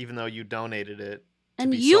 even though you donated it.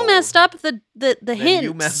 And you messed up the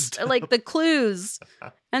hints, like the clues,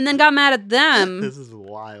 and then got mad at them. This is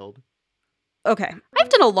wild. Okay, I've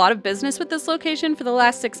done a lot of business with this location for the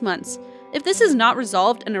last 6 months. If this is not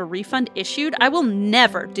resolved and a refund issued, I will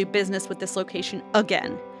never do business with this location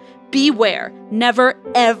again. Beware, never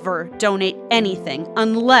ever donate anything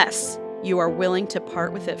unless you are willing to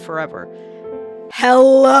part with it forever.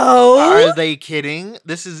 Hello? Are they kidding?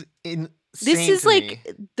 This is This is like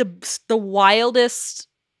the wildest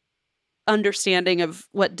understanding of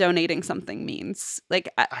what donating something means.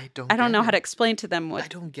 Like I don't know how to explain to them what. I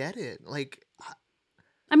don't get it. Like,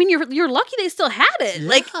 I mean, you're lucky they still had it. yeah.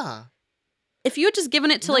 Like, if you had just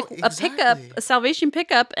given it to a pickup, a Salvation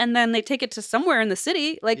pickup, and then they take it to somewhere in the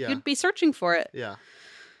city, like you'd be searching for it. Yeah.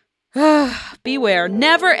 Beware.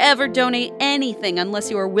 Never ever donate anything unless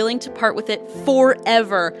you are willing to part with it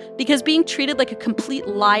forever. Because being treated like a complete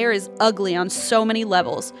liar is ugly on so many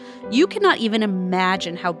levels. You cannot even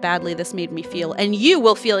imagine how badly this made me feel, and you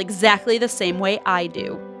will feel exactly the same way I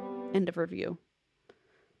do. End of review.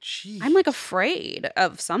 Jeez. I'm like afraid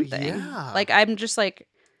of something. Yeah. Like I'm just like,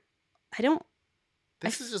 I don't.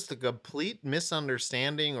 This is just a complete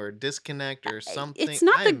misunderstanding or disconnect or something. It's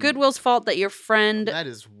not the Goodwill's fault that your friend that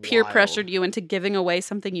is peer pressured you into giving away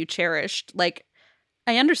something you cherished. Like,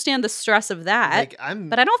 I understand the stress of that,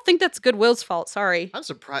 but I don't think that's Goodwill's fault. Sorry. I'm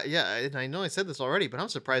surprised. Yeah, and I know I said this already, but I'm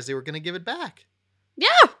surprised they were going to give it back. Yeah,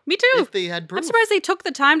 me too. If they had proof. I'm surprised they took the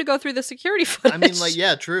time to go through the security footage. I mean, like,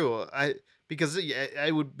 yeah, true. Because I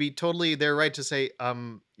would be totally their right to say,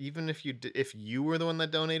 even if you were the one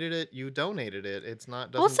that donated it, you donated it. It's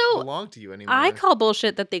not doesn't belong to you anymore. I call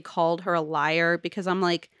bullshit that they called her a liar because I'm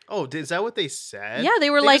like, oh, is that what they said? Yeah, they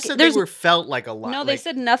were like, said they were felt like a liar. No, they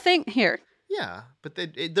said nothing here. Yeah, but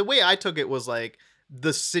the way I took it was like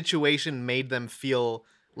the situation made them feel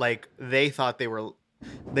like they thought they were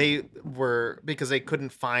because they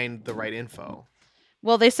couldn't find the right info.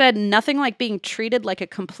 Well, they said nothing like being treated like a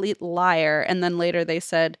complete liar. And then later they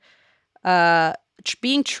said,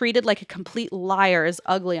 being treated like a complete liar is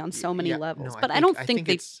ugly on so many levels. But I don't think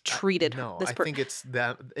they treated this person. I think it's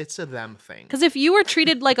a them thing. Because if you were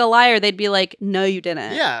treated like a liar, they'd be like, no, you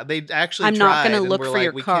didn't. Yeah, they actually I'm not going to look for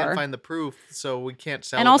your we car. We can't find the proof, so we can't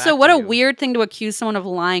sell it. And also, back what to a you. weird thing to accuse someone of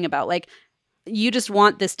lying about. Like, you just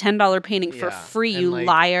want this $10 painting for free, you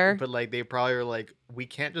liar. But like, they probably are like, we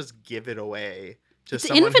can't just give it away. Just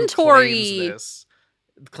it's someone inventory. Who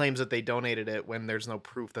claims that they donated it when there's no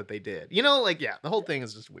proof that they did. You know, like, yeah, the whole thing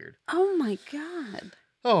is just weird. Oh my god.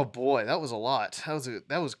 Oh boy, that was a lot.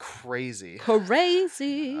 That was crazy.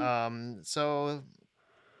 Crazy. So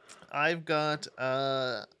I've got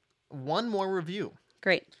one more review.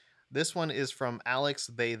 Great. This one is from Alex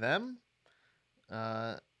They Them.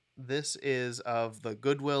 This is of the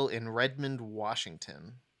Goodwill in Redmond,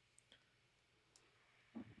 Washington.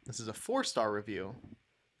 This is a 4-star review.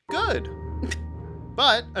 Good.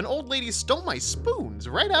 But an old lady stole my spoons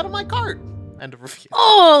right out of my cart. End of review.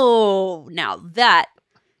 Oh, now that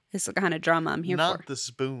is the kind of drama I'm here for. Not the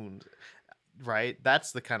spoons. Right?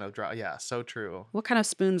 That's the kind of drama. Yeah, so true. What kind of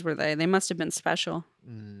spoons were they? They must have been special.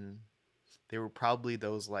 They were probably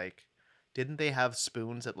those like... Didn't they have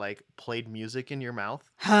spoons that like played music in your mouth?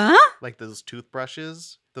 Huh? Like those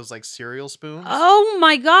toothbrushes? Those like cereal spoons? Oh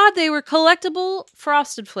my god, they were collectible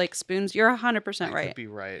Frosted Flake spoons. You're 100% right. Could be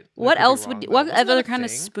right. What else what other kind of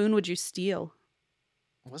spoon would you steal?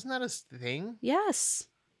 Wasn't that a thing? Yes.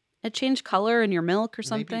 It changed color in your milk or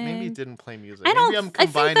something. Maybe it didn't play music. I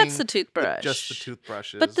think that's the toothbrush. Just the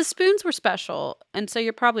toothbrushes. But the spoons were special, and so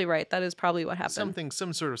you're probably right. That is probably what happened.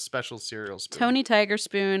 Some sort of special cereal spoon. Tony Tiger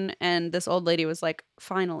spoon, and this old lady was like,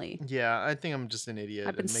 finally. Yeah, I think I'm just an idiot.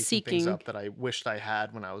 I've been making seeking things up that I wished I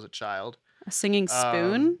had when I was a child. A singing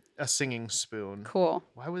spoon? A singing spoon. Cool.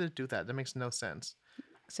 Why would it do that? That makes no sense.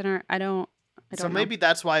 I don't know. Maybe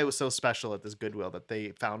that's why it was so special at this Goodwill that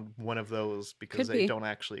they found one of those because they don't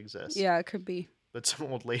actually exist. Yeah, it could be. But some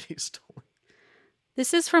old lady stole it.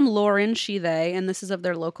 This is from Lauren, she, they, and this is of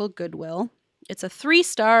their local Goodwill. It's a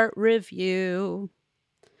 3-star review.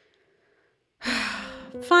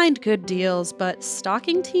 Find good deals, but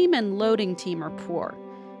stocking team and loading team are poor.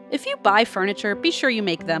 If you buy furniture, be sure you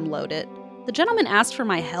make them load it. The gentleman asked for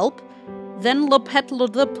my help, then the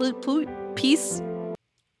piece.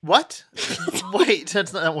 What? Wait,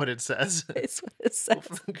 that's not what it says. It's what it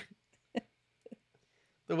says.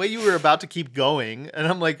 The way you were about to keep going, and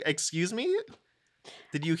I'm like, excuse me?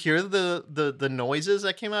 Did you hear the noises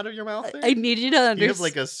that came out of your mouth there? I need you to understand. You have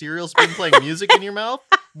like a cereal spoon playing music in your mouth?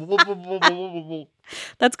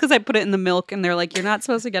 That's because I put it in the milk, and they're like, you're not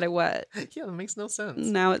supposed to get it wet. Yeah, that makes no sense.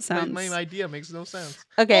 Now it sounds... My idea makes no sense.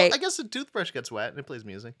 Okay. Well, I guess the toothbrush gets wet, and it plays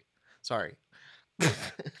music. Sorry.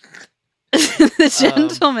 The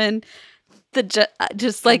gentleman,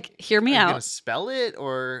 just like, hear me out. Are you gonna spell it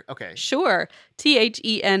or okay? Sure.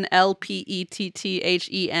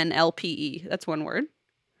 THENLPETTHENLPE. That's one word.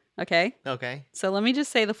 Okay. Okay. So let me just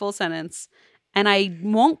say the full sentence, and I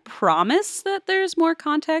won't promise that there's more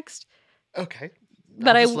context. Okay.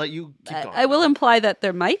 But I'll just let you keep going. I will imply that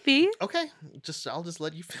there might be. Okay. I'll just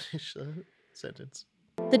let you finish the sentence.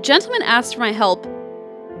 The gentleman asked for my help.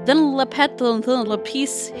 Then la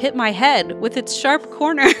piece hit my head with its sharp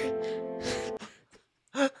corner.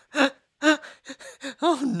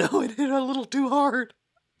 Oh no, it hit a little too hard.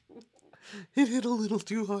 It hit a little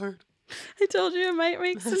too hard. I told you it might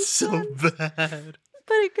make some That's so sense. bad.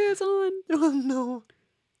 But it goes on. Oh no.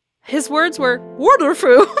 His words were,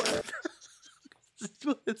 wonderful.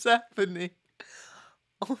 What's happening?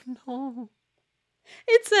 Oh no.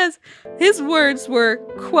 It says, his words were,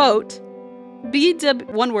 quote,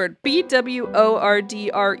 one word, BWORDREFU.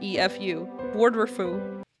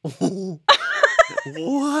 Wordrefu.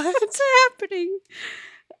 What? What's happening?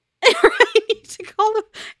 I need to call the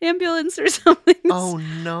ambulance or something. Oh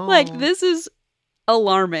no. Like, this is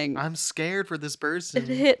alarming. I'm scared for this person. It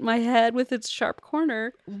hit my head with its sharp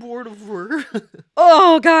corner. Board of word.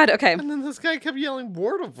 Oh, God. Okay. And then this guy kept yelling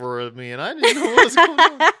board of word at me, and I didn't know what was going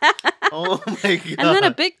on. Oh my god. And then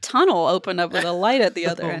a big tunnel opened up with a light at the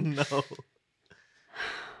other end. Oh no.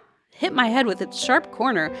 Hit my head with its sharp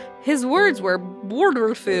corner. His words were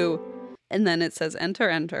borderfu. And then it says enter,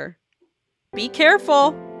 enter. Be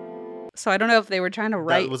careful. So I don't know if they were trying to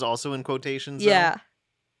write. That was also in quotations? Yeah.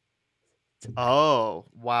 Though? Oh,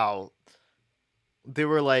 wow. They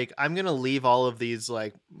were like, I'm going to leave all of these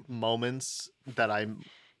like moments that I'm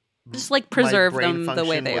just like preserve my brain them the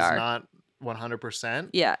way they was are. Not 100%.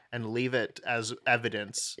 Yeah. And leave it as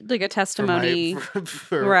evidence. Like a testimony.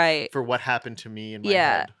 Right. For what happened to me in my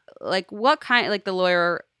head. Like what kind, like the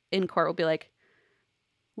lawyer in court will be like,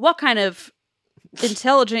 what kind of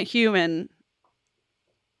intelligent human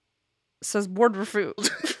says board refute?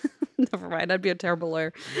 Never mind, I'd be a terrible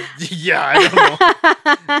lawyer. Yeah, I don't know.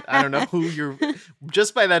 I don't know who you're.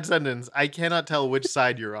 Just by that sentence, I cannot tell which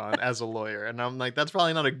side you're on as a lawyer, and I'm like, that's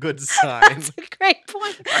probably not a good sign. That's a great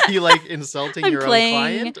point. Are you like insulting I'm your own playing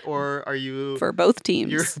client, or are you for both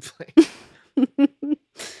teams? You're playing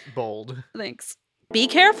bold. Thanks. Be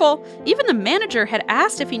careful. Even the manager had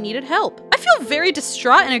asked if he needed help. I feel very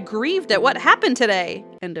distraught and aggrieved at what happened today.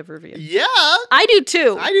 End of review. Yeah, I do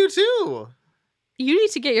too. I do too. You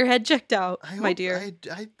need to get your head checked out, my dear.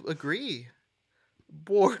 I agree.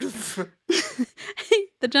 Bored.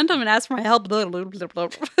 The gentleman asked for my help.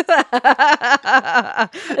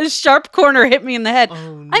 A sharp corner hit me in the head.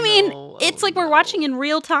 Oh, I mean, it's like we're watching in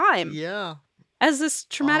real time. Yeah. As this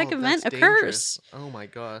traumatic event occurs. Dangerous. Oh my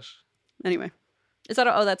gosh. Anyway. Is that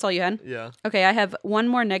that's all you had? Yeah. Okay, I have one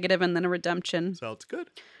more negative and then a redemption. Sounds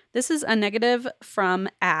good. This is a negative from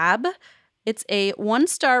Ab. It's a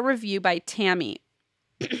 1-star review by Tammy.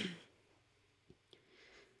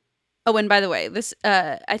 Oh, and by the way, this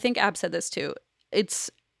I think Ab said this too.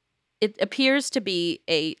 It appears to be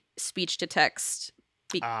a speech to text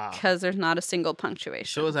because there's not a single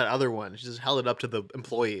punctuation. So is that other one. She just held it up to the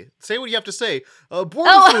employee. Say what you have to say.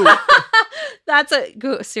 That's a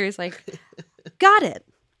good. Seriously, got it.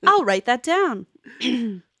 I'll write that down.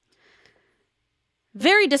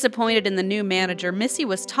 Very disappointed in the new manager, Missy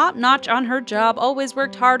was top-notch on her job, always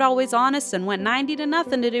worked hard, always honest, and went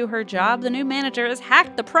 90-0 to do her job. The new manager has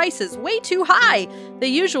hacked the prices way too high. The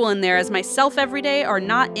usual in there, as myself every day, are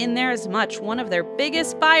not in there as much. One of their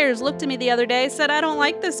biggest buyers looked at me the other day, said, I don't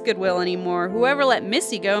like this Goodwill anymore. Whoever let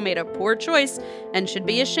Missy go made a poor choice and should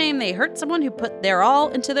be ashamed. They hurt someone who put their all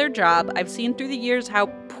into their job. I've seen through the years how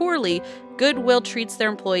poorly Goodwill treats their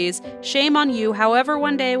employees. Shame on you. However,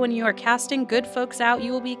 one day when you are casting good folks out,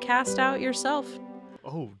 you will be cast out yourself.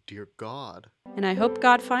 Oh, dear God. And I hope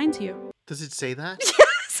God finds you. Does it say that?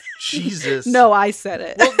 Yes. Jesus. No, I said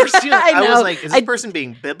it. Well, Christina, I was like, is this person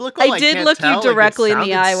being biblical? I did look you directly in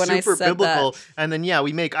the eye when I said biblical. that. And then, yeah,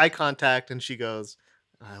 we make eye contact and she goes,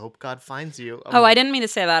 I hope God finds you. I didn't mean to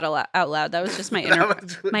say that out loud. That was just my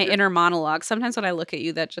inner monologue. Sometimes when I look at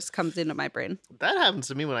you, that just comes into my brain. That happens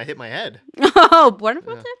to me when I hit my head. Oh, what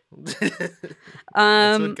about that?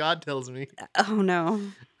 That's what God tells me. Oh, no.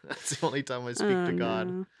 That's the only time I speak to God.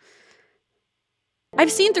 No.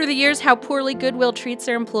 I've seen through the years how poorly Goodwill treats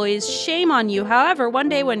their employees. Shame on you. However, one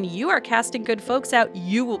day when you are casting good folks out,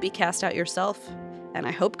 you will be cast out yourself. And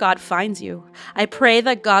I hope God finds you. I pray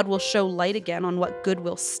that God will show light again on what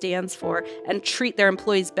Goodwill stands for and treat their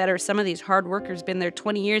employees better. Some of these hard workers been there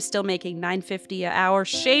 20 years, still making $9.50 an hour.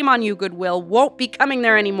 Shame on you, Goodwill. Won't be coming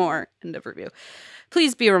there anymore. End of review.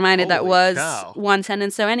 Please be reminded that was one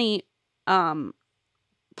sentence. So any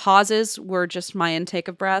pauses were just my intake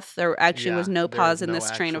of breath. There actually was no pause in this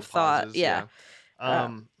train of thought. Pauses, yeah.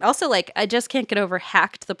 Also, like, I just can't get over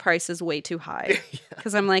hacked the prices way too high.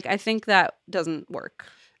 Because I'm like, I think that doesn't work.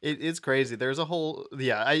 It's crazy. There's a whole,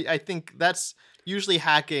 I think that's usually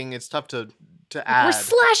hacking. It's tough to add. We're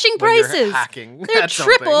slashing prices. Hacking. They're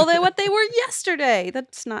triple than what they were yesterday.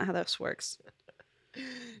 That's not how this works.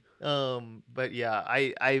 But yeah,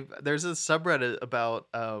 I there's a subreddit about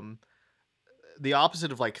the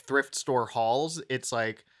opposite of like thrift store hauls. It's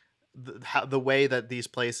like the way that these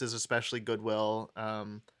places, especially Goodwill,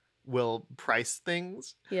 will price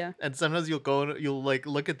things. Yeah. And sometimes you'll go and you'll like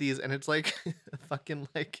look at these and it's like fucking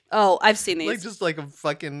like Oh, I've seen these. like just like a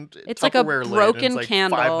fucking It's like a Tupperware lid, and broken it's like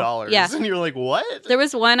candle. $5. Yeah. And you're like, what? There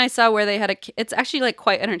was one I saw where they had it's actually like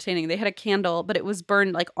quite entertaining. They had a candle, but it was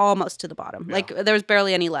burned like almost to the bottom. Yeah. Like there was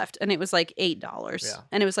barely any left, and it was like $8. Yeah.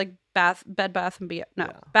 And it was like Bath and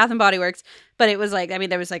Yeah. Body Works, but it was like, I mean,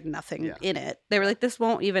 there was like nothing Yeah. in it. They were like, this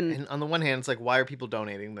won't even. And on the one hand, it's like, why are people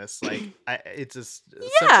donating this? Like, it's just Yeah.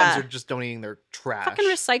 sometimes they're just donating their trash. Fucking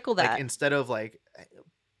recycle that. Like, instead of like,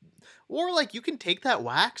 or like you can take that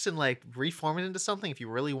wax and like reform it into something if you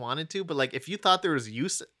really wanted to. But like, if you thought there was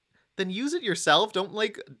use, then use it yourself. Don't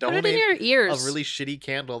like Put donate it in your ears, a really shitty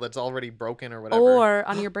candle that's already broken or whatever. or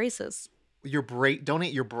on your braces.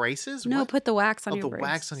 Donate your braces. No, What? put the wax on Oh, your the braces.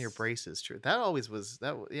 wax on your braces. True. That always was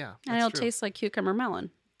that. Yeah, And that's it'll true. taste like cucumber melon.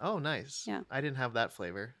 Oh, nice. Yeah. I didn't have that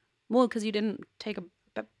flavor. Well, because you didn't take a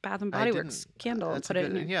Bath and I Body didn't. Works candle and That's put a it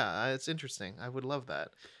in good. your... Yeah, it's interesting. I would love that.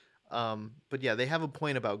 But yeah, they have a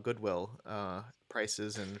point about Goodwill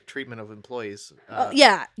prices and treatment of employees.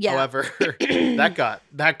 yeah. However, that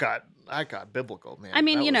got biblical, man. I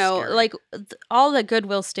mean, That you was know, scary. like all that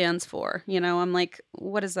Goodwill stands for, you know, I'm like,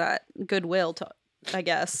 what is that? Goodwill, I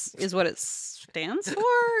guess, is what it stands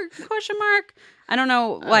for? Question mark. I don't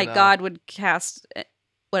know why know. God would cast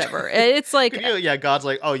whatever. It's like, yeah, God's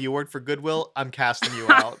like, oh, you worked for Goodwill? I'm casting you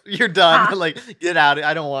out. You're done. Like, get out.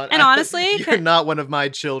 I don't want. And honestly, you're not one of my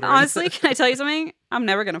children. honestly, can I tell you something? I'm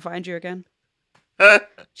never gonna find you again.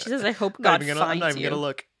 She says, I hope God finds you. I'm not even gonna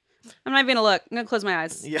look. I'm not even gonna look. I'm gonna close my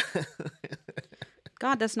eyes. Yeah.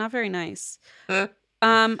 God, that's not very nice.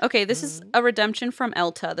 Okay, this is a redemption from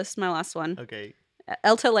Elta. This is my last one. Okay.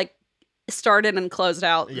 Elta like started and closed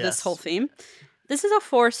out this Yes. whole theme. This is a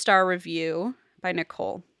 4-star review by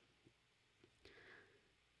Nicole.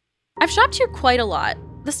 I've shopped here quite a lot.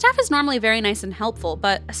 The staff is normally very nice and helpful,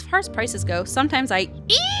 but as far as prices go, sometimes I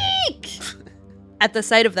eek at the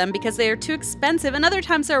sight of them because they are too expensive, and other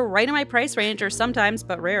times they're right in my price range, or sometimes,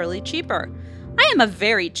 but rarely, cheaper. I am a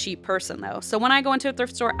very cheap person though, so when I go into a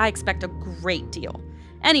thrift store, I expect a great deal.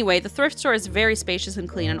 Anyway, the thrift store is very spacious and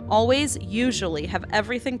clean, and always, usually, have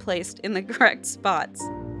everything placed in the correct spots.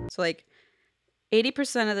 So like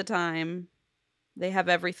 80% of the time, they have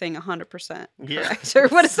everything 100% Yeah. correct. Or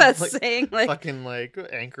what is that Like, saying? Like, fucking like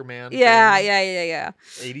Anchorman. yeah.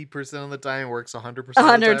 80% of the time works 100% of the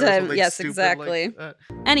 100 time. or times, something yes, stupid exactly. like that.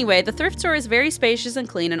 Anyway, the thrift store is very spacious and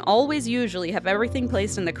clean, and always usually have everything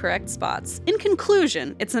placed in the correct spots. In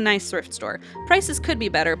conclusion, it's a nice thrift store. Prices could be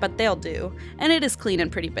better, but they'll do. And it is clean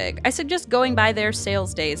and pretty big. I suggest going by their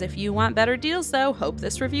sales days. If you want better deals though, hope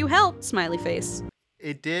this review helped. Smiley face.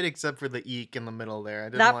 It did, except for the eek in the middle there. I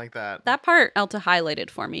didn't like that. That part Elta highlighted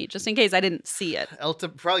for me, just in case I didn't see it.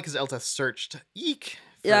 Elta, probably because Elta searched eek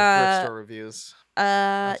for thrift store reviews.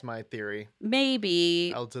 That's my theory.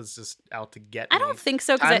 Maybe. Elta's just out to get I me. don't think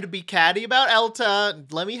so. Time to be catty about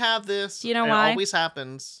Elta. Let me have this. Do you know And why? It always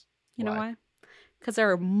happens. You know why? Because there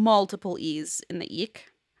are multiple E's in the eek.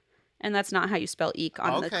 And that's not how you spell eek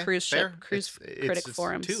on the cruise ship, critic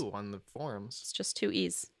forums. It's 2 on the forums. It's just 2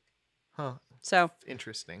 E's. Huh. So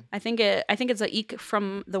Interesting. I think it's a eek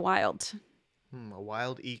from the wild. A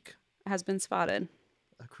wild eek. Has been spotted.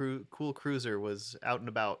 A cool cruiser was out and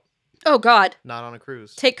about, Oh God! not on a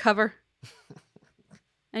cruise. Take cover.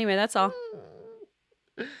 Anyway, that's all.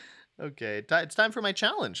 Okay, it's time for my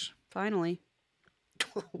challenge. Finally.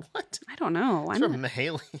 What? I don't know. It's from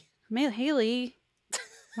Haley. Haley.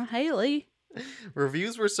 Not Haley.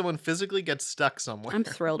 Reviews where someone physically gets stuck somewhere. I'm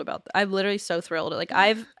thrilled about that. I'm literally so thrilled. Like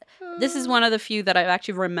this is one of the few that I've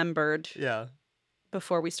actually remembered Yeah.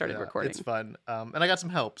 before we started Yeah, recording. It's fun. And I got some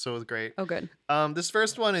help, so it was great. Oh, good. This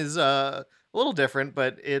first one is a little different,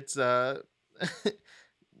 but it's the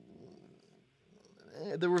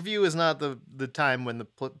review is not the time when the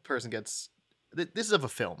person gets. This is of a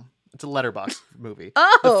film. It's a letterbox movie.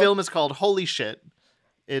 Oh. The film is called Holy Shit.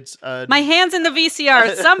 It's My hand's in the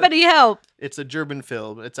VCR. Somebody help. It's a German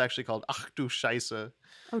film. It's actually called Ach du Scheiße.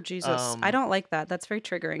 Oh, Jesus. I don't like that. That's very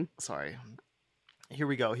triggering. Sorry. Here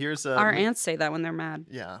we go. Here's Our aunts say that when they're mad.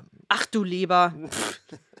 Yeah. Ach du lieber.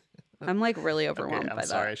 I'm like really overwhelmed I'm by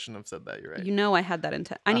sorry. that. I shouldn't have said that. You're right. You know I had that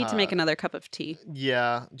intent. I need to make another cup of tea.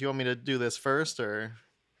 Yeah. Do you want me to do this first or?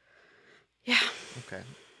 Yeah. Okay.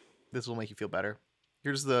 This will make you feel better.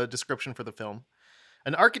 Here's the description for the film.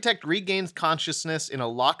 An architect regains consciousness in a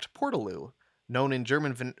locked portaloo. known in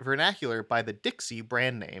German vernacular by the Dixie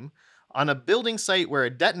brand name, on a building site where a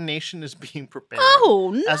detonation is being prepared.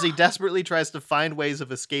 Oh, no. As he desperately tries to find ways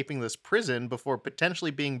of escaping this prison before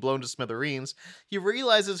potentially being blown to smithereens, he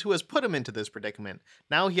realizes who has put him into this predicament.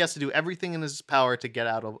 Now he has to do everything in his power to get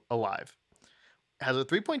out alive. It has a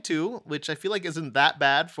 3.2, which I feel like isn't that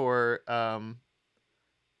bad for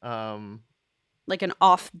like an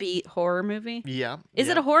offbeat horror movie. Yeah. Is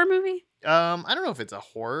it a horror movie? I don't know if it's a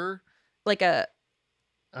horror. Like a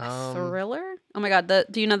thriller? Oh my god,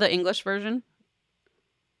 do you know the English version?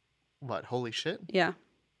 What? Holy shit? Yeah.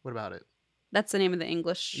 What about it? That's the name of the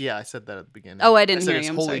English. Yeah, I said that at the beginning. Oh, I didn't I said hear it's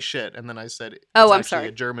you. I'm holy sorry. shit, and then I said it's I'm actually sorry.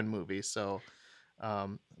 a German movie. So,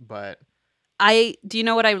 but do you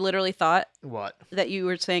know what I literally thought? What? That you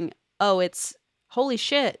were saying, oh, it's holy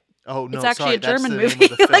shit. Oh no, it's actually sorry, a German that's the movie.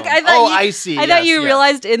 name of the film. Like I thought I see. I thought yes, you yes.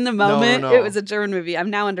 realized in the moment No. it was a German movie.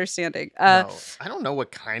 I'm now understanding. No, I don't know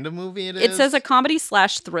what kind of movie it is. It says a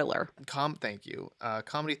comedy/thriller. Thank you.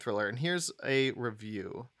 Comedy thriller. And here's a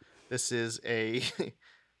review. This is a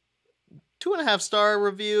 2.5-star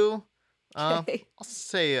review. Okay. I'll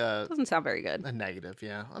say Doesn't sound very good. a negative.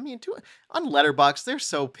 Yeah, I mean, on Letterboxd they're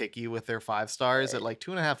so picky with their 5 stars that like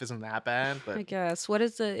 2.5 isn't that bad. But I guess. What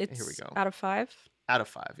is it? It's here we go. out of 5? Out of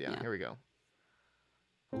 5. Yeah. Here we go.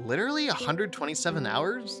 Literally 127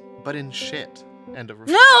 hours, but in shit. End of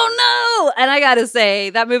review. No! And I gotta say,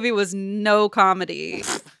 that movie was no comedy.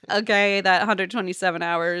 Okay, that 127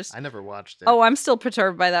 hours. I never watched it. Oh, I'm still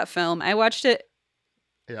perturbed by that film. I watched it.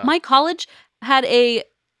 Yeah. My college had a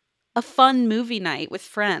fun movie night with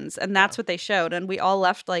friends, and that's what they showed, and we all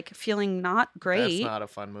left like feeling not great. That's not a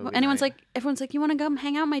fun movie. Everyone's night. like, you want to come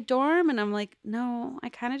hang out in my dorm? And I'm like, no, I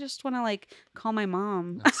kind of just want to like call my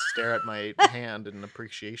mom. I'll stare at my hand in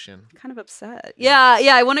appreciation. Kind of upset. Yeah.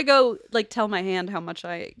 I want to go like tell my hand how much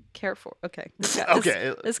I care for. Okay.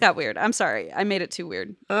 This got weird. I'm sorry. I made it too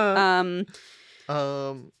weird.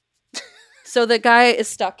 So the guy is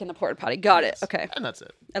stuck in the porta potty. Got it. Okay. And that's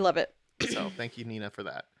it. I love it. So thank you, Nina, for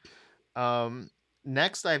that.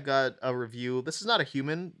 Next, I've got a review. This is not a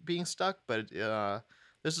human being stuck, but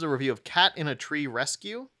this is a review of Cat in a Tree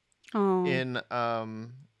Rescue in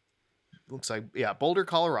looks like Boulder,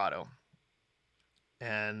 Colorado.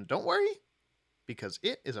 And don't worry, because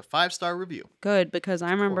it is a 5-star review. Good, because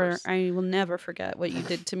I remember I will never forget what you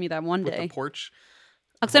did to me that one With day. the porch.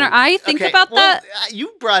 Alexander, I think about that.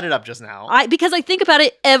 You brought it up just now. Because I think about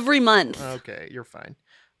it every month. Okay, you're fine.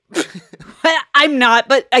 I'm not,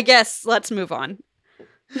 but I guess let's move on.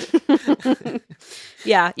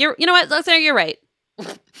 Yeah, you know what, Alexander, you're right.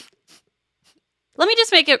 Let me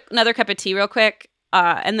just make another cup of tea real quick,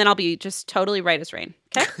 and then I'll be just totally right as rain.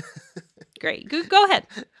 Okay? Great. Go ahead.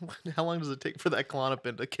 How long does it take for that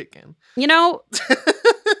Klonopin to kick in? You know,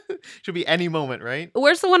 should be any moment, right?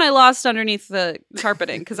 Where's the one I lost underneath the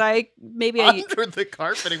carpeting? Because under the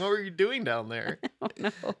carpeting. What were you doing down there? I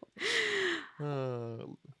don't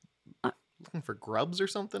know. Looking for grubs or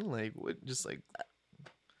something? Like, just like.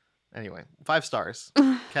 Anyway, 5 stars.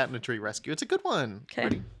 Cat in a Tree Rescue. It's a good one. Okay.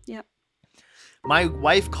 Ready? Yeah. My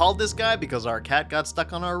wife called this guy because our cat got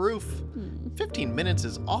stuck on our roof. 15 minutes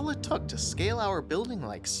is all it took to scale our building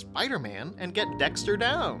like Spider-Man and get Dexter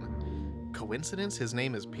down. Coincidence his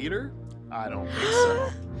name is Peter? I don't think so.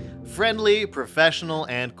 Friendly, professional,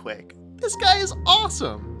 and quick. This guy is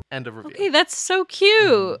awesome. End of review. Okay, that's so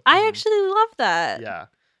cute. I actually love that. Yeah.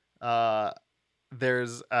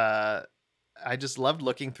 I just loved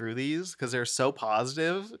looking through these because they're so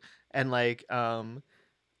positive and like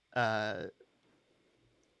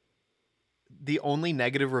the only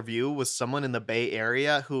negative review was someone in the Bay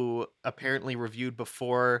Area who apparently reviewed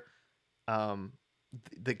before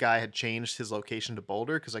the guy had changed his location to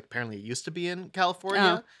Boulder because like apparently it used to be in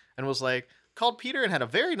California and was like called Peter and had a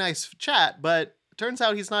very nice chat, but turns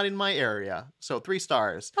out he's not in my area. So 3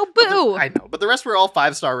 stars. Oh, boo! I know, but the rest were all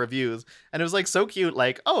 5-star reviews, and it was like so cute.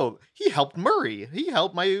 Like, oh, he helped Murray. He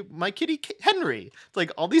helped my kitty Henry. It's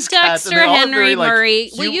like all these cats, and Dexter, they all have Henry, very, like,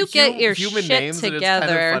 Murray. Will you get your human shit names, together? And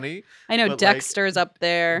it's kind of funny. I know but, Dexter's up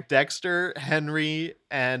there. Dexter, Henry,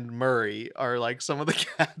 and Murray are like some of the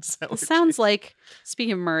cats. It sounds like,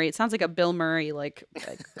 speaking of Murray, it sounds like a Bill Murray like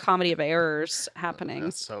comedy of errors happening.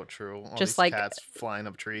 That's so true. All just these like cats flying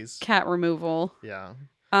up trees. Cat removal. Yeah.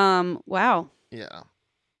 Wow. Yeah.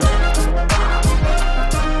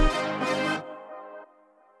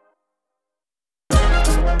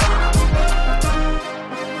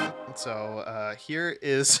 So here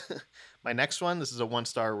is my next one. This is a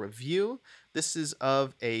 1-star review. This is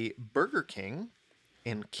of a Burger King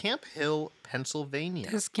in Camp Hill, Pennsylvania.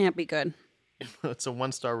 This can't be good. It's a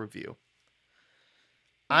 1-star review.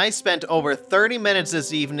 I spent over 30 minutes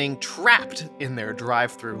this evening trapped in their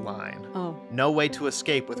drive-through line. Oh. No way to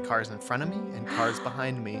escape with cars in front of me and cars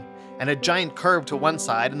behind me, and a giant curve to one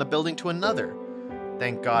side and the building to another.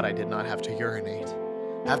 Thank God I did not have to urinate.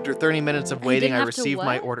 After 30 minutes of waiting, I received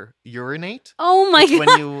my order. Urinate? Oh my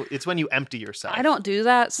God. It's when you empty yourself. I don't do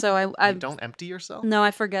that, so I You don't empty yourself? No,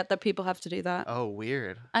 I forget that people have to do that. Oh,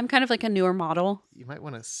 weird. I'm kind of like a newer model. You might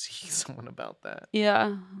want to see someone about that.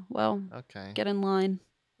 Yeah. Well, Okay. get in line.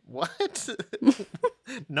 What?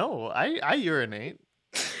 No, I urinate.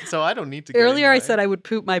 So I don't need to Earlier get I said I would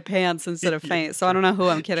poop my pants instead of faint, so I don't know who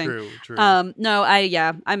I'm kidding. True. No,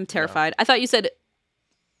 I'm terrified. I thought you said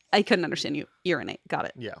I couldn't understand you. Urinate. Got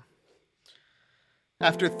it. Yeah.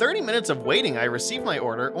 After 30 minutes of waiting, I received my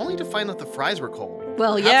order, only to find that the fries were cold.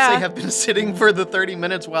 Well, Perhaps yeah. they have been sitting for the 30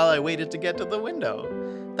 minutes while I waited to get to the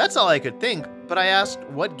window. That's all I could think, but I asked,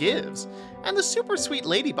 what gives? And the super sweet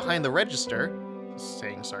lady behind the register,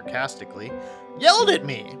 saying sarcastically, yelled at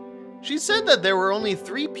me. She said that there were only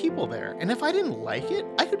 3 people there, and if I didn't like it,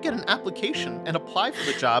 I could get an application and apply for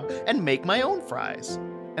the job and make my own fries.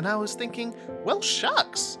 And I was thinking, well,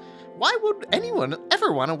 shucks. Why would anyone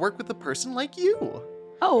ever want to work with a person like you?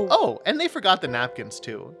 Oh, and they forgot the napkins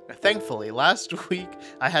too. Thankfully, last week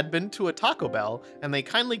I had been to a Taco Bell and they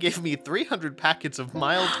kindly gave me 300 packets of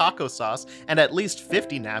mild taco sauce and at least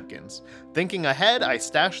 50 napkins. Thinking ahead, I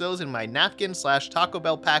stashed those in my napkin/Taco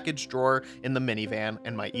Bell package drawer in the minivan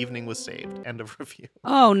and my evening was saved. End of review.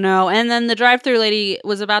 Oh no. And then the drive-thru lady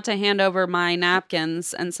was about to hand over my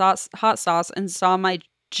napkins and hot sauce and saw my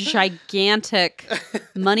gigantic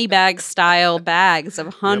money bag style bags of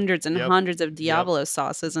hundreds and hundreds of Diablo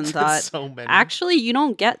sauces and thought, So many. actually, you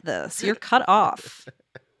don't get this. You're cut off.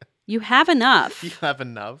 You have enough. You have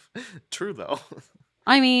enough. True though.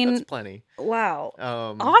 I mean, That's plenty. wow.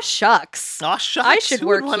 Aw, Shucks. Aw, shucks. I should Who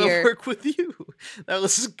would work wanna here. work with you. That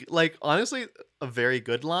was like honestly a very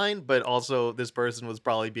good line, but also this person was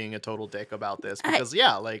probably being a total dick about this because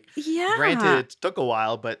Yeah. granted it took a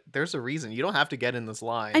while, but there's a reason. You don't have to get in this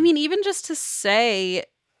line. I mean, even just to say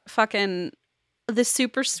fucking the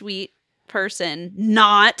super sweet person,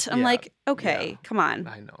 I'm Yeah, like, okay, yeah. come on.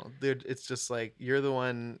 I know. It's just like you're the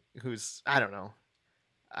one who's I don't know.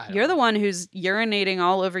 You're the one who's urinating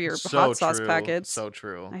all over your hot sauce packets. So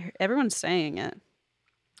true. Everyone's saying it.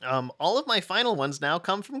 All of my final ones now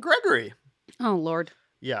come from Gregory. Oh, Lord.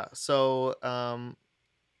 Yeah. So,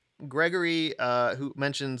 Gregory, who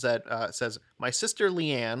mentions that, says, my sister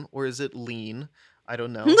Leanne, or is it Lean? I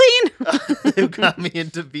don't know. Lean! Who got me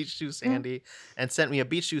into Beach Shoe Sandy and sent me a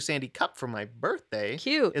Beach Shoe Sandy cup for my birthday.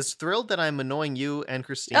 Cute. Is thrilled that I'm annoying you and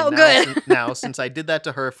Christine good. now since I did that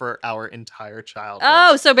to her for our entire childhood.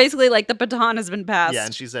 Oh, so basically, like, the baton has been passed. Yeah,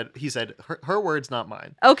 and he said, her words, not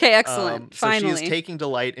mine. Okay, excellent. So Finally. she is taking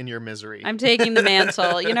delight in your misery. I'm taking the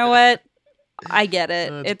mantle. You know what? I get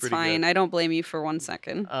it. That's It's pretty fine. good. I don't blame you for 1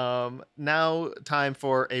 second. Now time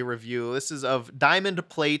for a review. This is of Diamond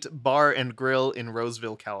Plate Bar and Grill in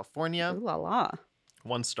Roseville, California. Ooh la la.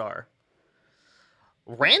 1 star.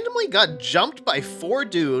 Randomly got jumped by 4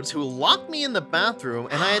 dudes who locked me in the bathroom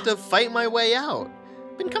and I had to fight my way out.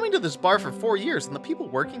 Been coming to this bar for 4 years and the people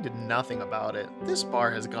working did nothing about it. This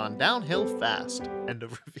bar has gone downhill fast. End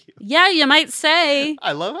of review. Yeah, you might say.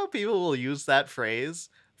 I love how people will use that phrase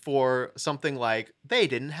for something like, they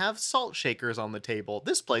didn't have salt shakers on the table.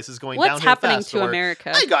 This place is going downhill What's fast. happening to Or,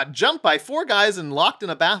 America? I got jumped by 4 guys and locked in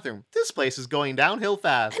a bathroom. This place is going downhill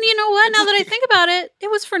fast. And you know what? Now that I think about it, it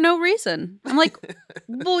was for no reason. I'm like,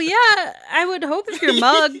 well, yeah, I would hope if you're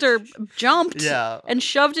mugged or jumped and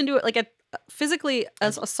shoved into it, like physically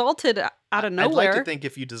assaulted out of nowhere. I'd like to think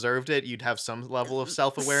if you deserved it, you'd have some level of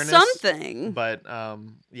self-awareness. Something. But I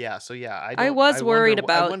was worried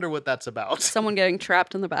about I wonder what that's about. Someone getting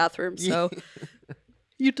trapped in the bathroom. So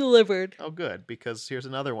you delivered. Oh, good, because here's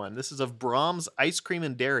another one. This is of Brahms Ice Cream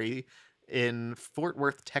and Dairy in Fort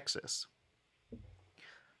Worth, Texas.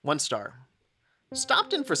 1 star.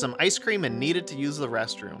 Stopped in for some ice cream and needed to use the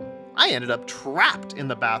restroom. I ended up trapped in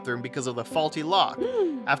the bathroom because of the faulty lock.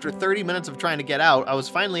 After 30 minutes of trying to get out, I was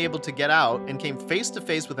finally able to get out and came face to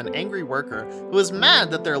face with an angry worker who was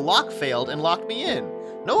mad that their lock failed and locked me in.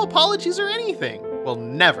 No apologies or anything. We'll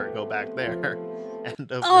never go back there.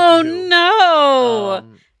 End of review. No.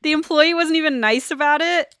 The employee wasn't even nice about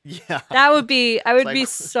it. Yeah. I would be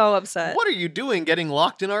so upset. What are you doing getting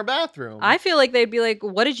locked in our bathroom? I feel like they'd be like,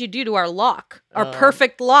 what did you do to our lock? Our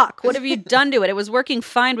perfect lock. What have you done to it? It was working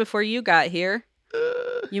fine before you got here.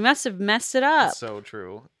 You must have messed it up. That's so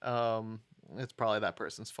true. It's probably that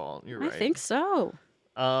person's fault. You're right. I think so.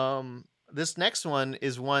 This next one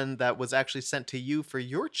is one that was actually sent to you for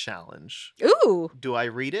your challenge. Ooh. Do I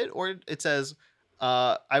read it? Or it says,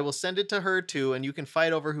 I will send it to her too, and you can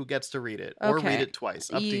fight over who gets to read it or Okay. read it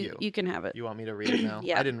twice. Up to you. You can have it. You want me to read it now?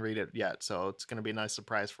 Yeah. I didn't read it yet, so it's going to be a nice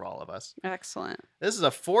surprise for all of us. Excellent. This is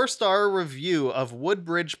a 4-star review of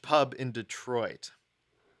Woodbridge Pub in Detroit.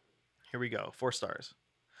 Here we go. 4 stars.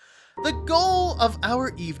 The goal of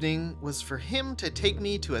our evening was for him to take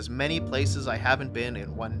me to as many places I haven't been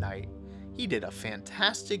in one night. He did a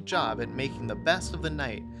fantastic job at making the best of the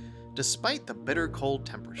night, despite the bitter cold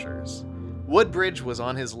temperatures. Woodbridge was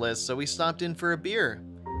on his list, so we stopped in for a beer.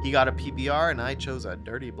 He got a PBR and I chose a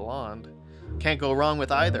dirty blonde. Can't go wrong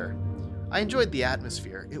with either. I enjoyed the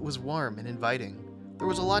atmosphere. It was warm and inviting. There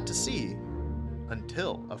was a lot to see.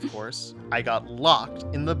 Until, of course, I got locked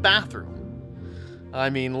in the bathroom. I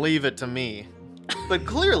mean, leave it to me. But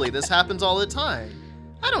clearly this happens all the time.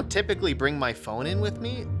 I don't typically bring my phone in with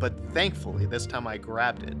me, but thankfully this time I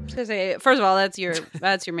grabbed it. First of all, that's your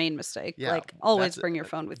main mistake. Yeah, like always that's bring your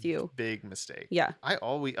phone with you. Big mistake. Yeah. I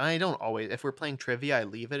don't always, if we're playing trivia, I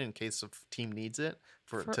leave it in case of team needs it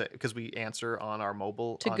because we answer on our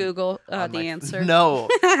mobile. Google on the answer. No.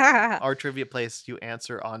 Our trivia place, you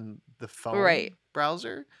answer on the phone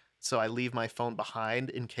browser. So I leave my phone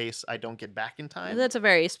behind in case I don't get back in time. That's a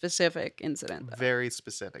very specific incident, though. Very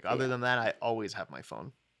specific. Other than that, I always have my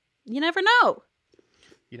phone. You never know.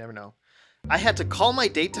 You never know. I had to call my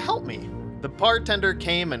date to help me. The bartender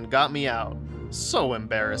came and got me out. So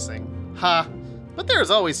embarrassing. Ha! But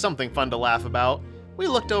there's always something fun to laugh about. We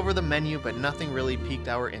looked over the menu, but nothing really piqued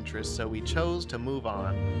our interest, so we chose to move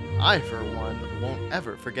on. I, for one, won't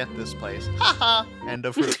ever forget this place. Ha ha! End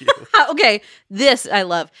of review. Okay, this I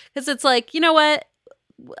love. Because it's like, you know what?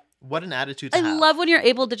 What an attitude to have. I love when you're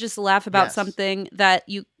able to just laugh about Yes. something that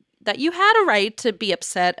you had a right to be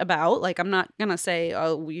upset about. Like, I'm not going to say,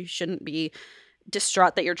 oh, you shouldn't be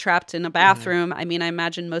distraught that you're trapped in a bathroom. I mean, I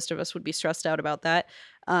imagine most of us would be stressed out about that.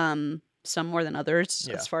 Some more than others,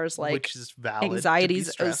 as far as like which is valid,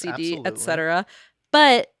 anxieties, stressed, OCD, etc.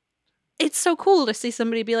 But it's so cool to see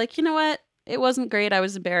somebody be like, you know what? It wasn't great. I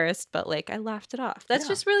was embarrassed, but like I laughed it off. That's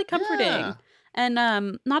just really comforting. Yeah.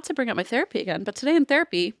 And not to bring up my therapy again, but today in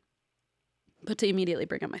therapy, but to immediately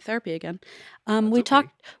bring up my therapy again, we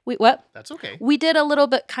talked. That's okay. We did a little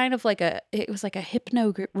bit kind of like it was like a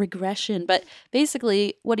hypno regression, but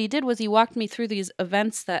basically what he did was he walked me through these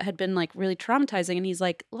events that had been like really traumatizing, and he's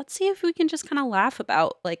like, let's see if we can just kind of laugh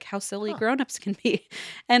about like how silly grown-ups can be.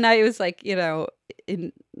 And I was like,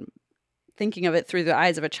 in thinking of it through the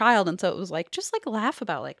eyes of a child, and so it was like, just like laugh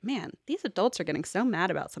about like, man, these adults are getting so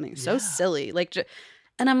mad about something so silly. Like,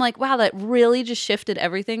 and I'm like, wow, that really just shifted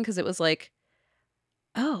everything, because it was like,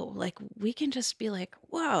 oh, like we can just be like,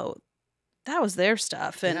 whoa, that was their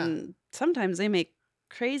stuff. And sometimes they make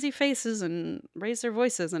crazy faces and raise their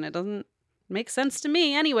voices and it doesn't make sense to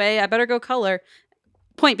me. Anyway, I better go color.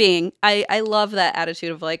 Point being, I love that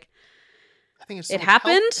attitude of like, I think it's it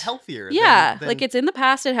happened. Healthier. Yeah. Than like it's in the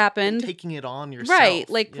past, it happened. Taking it on yourself. Right.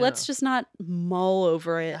 Like let's just not mull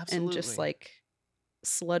over it and just Absolutely. like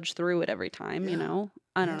sludge through it every time, you know?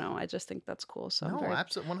 I don't know. I just think that's cool. So I'm very,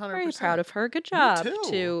 absolutely, 100%. very proud of her. Good job too.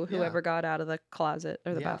 to whoever got out of the closet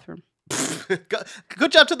or the bathroom.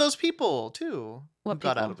 Good job to those people too. What who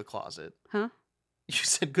got out people? of the closet? Huh? You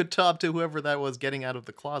said good job to whoever that was getting out of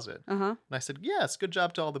the closet. Uh-huh. And I said, yes, good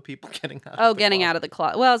job to all the people getting out Oh, of the getting closet. out of the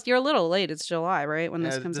closet. Well, you're a little late. It's July, right? When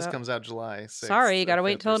this comes out. This comes out July 6th. Sorry, you got to or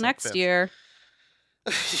wait 5th till or next 5th. year.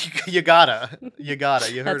 You gotta. You heard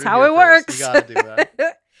That's it how here it first. works. You gotta do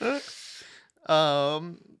that.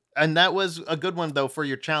 And that was a good one though for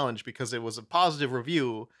your challenge because it was a positive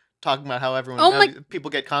review talking about how people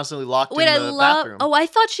get constantly locked in the bathroom. Oh, I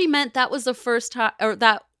thought she meant that was the first time, or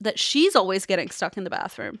that she's always getting stuck in the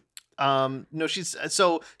bathroom. No,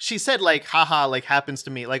 she said like, haha, like happens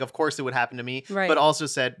to me. Like, of course it would happen to me, Right. but also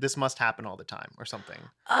said this must happen all the time or something.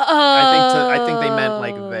 Oh, I think they meant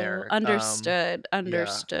like there. Understood.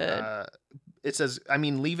 Yeah, it says, I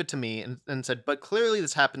mean, leave it to me, and said, but clearly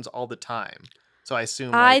this happens all the time. So I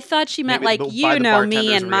assume. I thought she meant maybe like by the me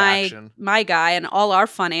bartender's and reaction. my guy and all our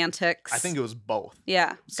fun antics. I think it was both.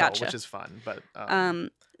 Yeah, So, gotcha. which is fun, but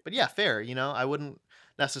yeah, fair. I wouldn't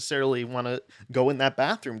necessarily want to go in that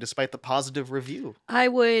bathroom despite the positive review I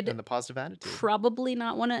would and the positive attitude. probably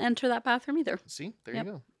not want to enter that bathroom either. See, there Yep.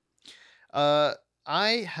 you go.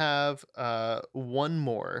 I have one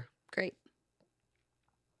more. Great.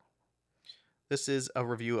 This is a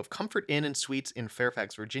review of Comfort Inn and Suites in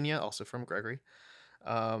Fairfax, Virginia, also from Gregory.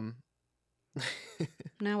 Now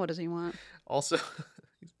what does he want? Also,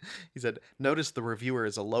 he said, notice the reviewer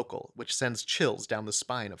is a local, which sends chills down the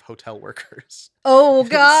spine of hotel workers. Oh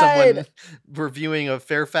God! Someone reviewing a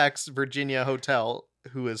Fairfax, Virginia hotel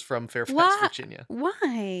who is from Fairfax, Virginia.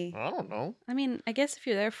 Why? I don't know. I mean, I guess if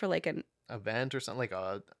you're there for like an event or something,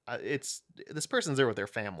 like it's this person's there with their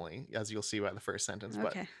family, as you'll see by the first sentence.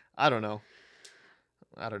 But I don't know.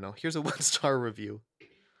 Here's a 1-star review.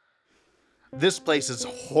 This place is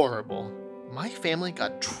horrible. My family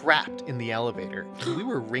got trapped in the elevator, and we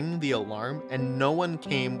were ringing the alarm, and no one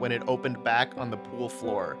came when it opened back on the pool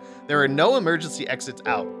floor. There are no emergency exits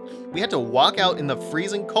out. We had to walk out in the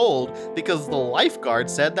freezing cold because the lifeguard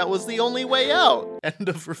said that was the only way out. End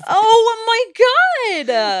of review. Oh my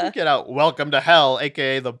god! Get out. Welcome to hell,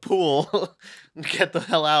 aka the pool. Get the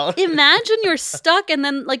hell out. Imagine you're stuck, and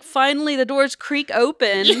then like finally the doors creak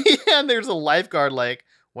open. Yeah, and there's a lifeguard like,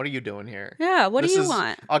 what are you doing here? Yeah, what do you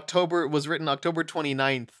want? Was written October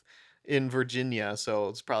 29th in Virginia, so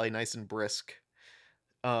it's probably nice and brisk.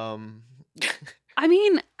 I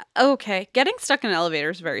mean, okay, getting stuck in an elevator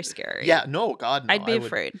is very scary. Yeah, no, God, no. I'd be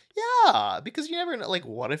afraid. Yeah, because you never know, like,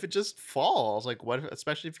 what if it just falls? Like, what if,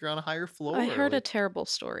 especially if you're on a higher floor? I heard a terrible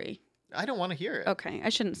story. I don't want to hear it. Okay, I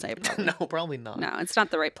shouldn't say it probably. No, probably not. No, it's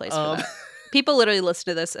not the right place for that. People literally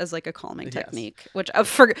listen to this as like a calming technique, which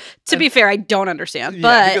to be fair, I don't understand.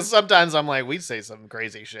 But because sometimes I'm like, we say some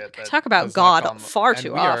crazy shit. That talk about God far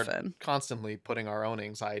too often. Are constantly putting our own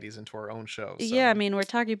anxieties into our own show. So. Yeah, I mean, we're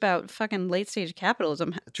talking about fucking late stage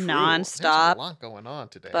capitalism nonstop. There's a lot going on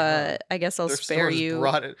today. But I guess I'll spare you.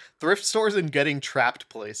 Thrift stores and getting trapped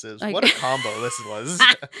places. What a combo this was.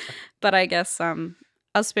 But I guess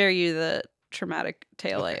I'll spare you the traumatic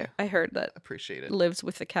tale I heard that appreciate it. Lives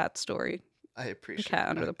with the cat story. I appreciate the cat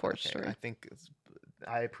under the porch story. I think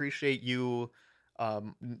I appreciate you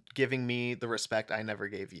giving me the respect I never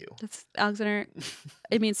gave you. That's Alexander.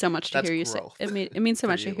 It means so much to hear you say. It means so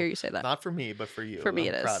much to hear you say that. Not for me, but for you. For me,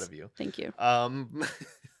 I'm it is. Proud of you. Thank you.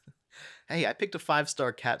 Hey, I picked a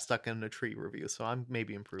 5-star cat stuck in a tree review, so I'm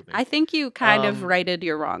maybe improving. I think you kind of righted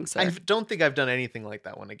your wrongs. I don't think I've done anything like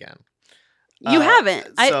that one again. You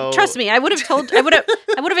haven't. Trust me. I would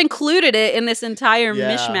have included it in this entire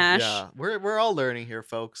mishmash. Yeah, we're all learning here,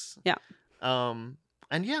 folks. Yeah. And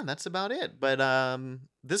yeah, that's about it. But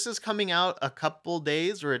this is coming out a couple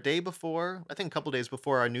days or a day before. I think a couple days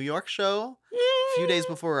before our New York show. A few days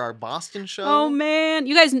before our Boston show. Oh man,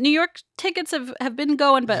 you guys, New York tickets have been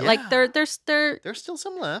going, but like there's still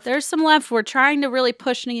some left. There's some left. We're trying to really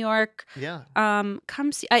push New York. Yeah.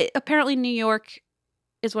 Come see. Apparently New York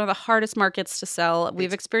is one of the hardest markets to sell.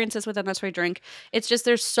 We've experienced this with them. That's why I drink. It's just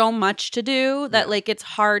there's so much to do that like it's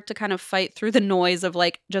hard to kind of fight through the noise of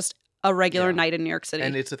like just a regular night in New York City.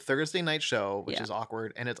 And it's a Thursday night show, which is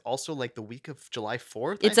awkward. And it's also like the week of July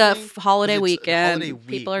 4th. It's a holiday weekend.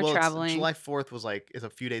 People are traveling. July 4th is a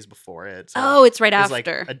few days before it. So it's right after. Like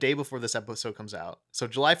a day before this episode comes out. So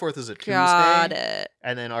July 4th is a Tuesday. Got it.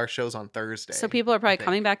 And then our show's on Thursday. So people are probably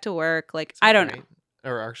coming back to work. Like, I don't know.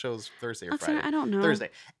 Or our show's Thursday or Friday. I don't know. Thursday.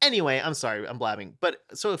 Anyway, I'm sorry, I'm blabbing. But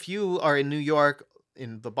so if you are in New York,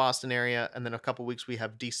 in the Boston area, and then a couple weeks we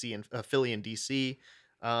have DC and Philly and DC,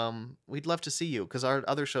 we'd love to see you because our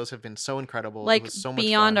other shows have been so incredible. Like it was so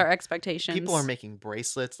beyond much fun. our expectations. People are making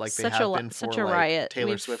bracelets like they have been for like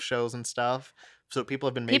Taylor Swift shows and stuff. So people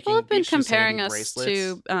have been comparing us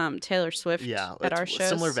to Taylor Swift at our shows.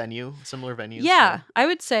 Similar venues. Yeah, so. I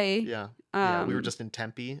would say. Yeah, we were just in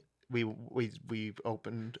Tempe. We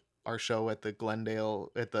opened our show at the Glendale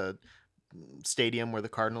at the stadium where the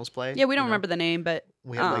Cardinals play. Yeah, we don't remember the name, but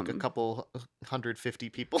we had like a couple 150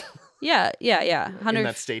 people. Yeah. In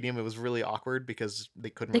that stadium, it was really awkward because they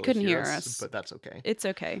couldn't hear us, but that's okay. It's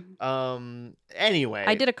okay. Anyway,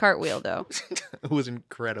 I did a cartwheel though. It was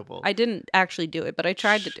incredible. I didn't actually do it, but I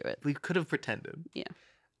tried to do it. We could have pretended. Yeah.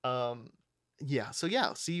 So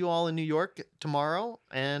see you all in New York tomorrow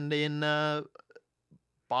and in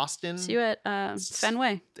Boston. See you at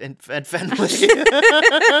Fenway. At Fenway.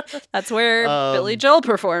 That's where Billy Joel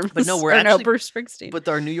performs. But no, we're actually Bruce Springsteen. But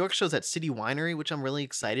our New York show's at City Winery, which I'm really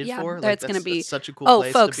excited for. That's going to be such a cool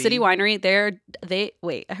place. Oh, folks, to be. City Winery.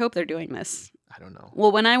 Wait. I hope they're doing this. I don't know.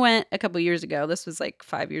 Well, when I went a couple years ago, this was like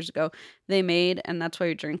 5 years ago, they made, and that's why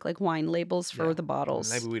you drink like wine labels for the bottles.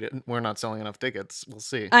 Maybe we're not selling enough tickets. We'll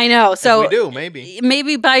see. I know. So if we do,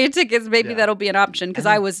 maybe buy your tickets. Maybe that'll be an option because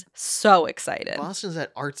I was so excited. Boston's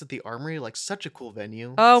at Arts at the Armory, like such a cool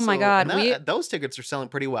venue. Oh my God. Those tickets are selling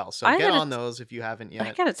pretty well. So get on those if you haven't yet.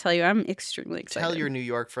 I got to tell you, I'm extremely excited. Tell your New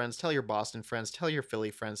York friends, tell your Boston friends, tell your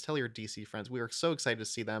Philly friends, tell your DC friends. We are so excited to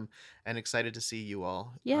see them and excited to see you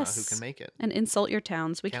all who can make it. And insult your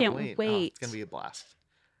towns. We can't wait. Oh, it's going to be a blast.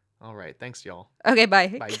 All right. Thanks, y'all. Okay, bye.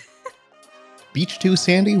 Bye. Beach Too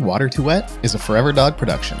Sandy, Water Too Wet is a Forever Dog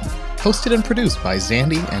production. Hosted and produced by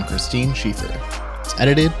Zandy and Christine Schieffer. It's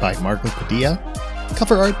edited by Marco Padilla.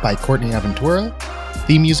 Cover art by Courtney Aventura.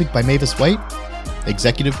 Theme music by Mavis White.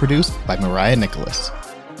 Executive produced by Mariah Nicholas.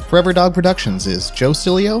 Forever Dog Productions is Joe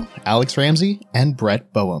Cilio, Alex Ramsey, and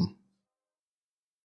Brett Boehm.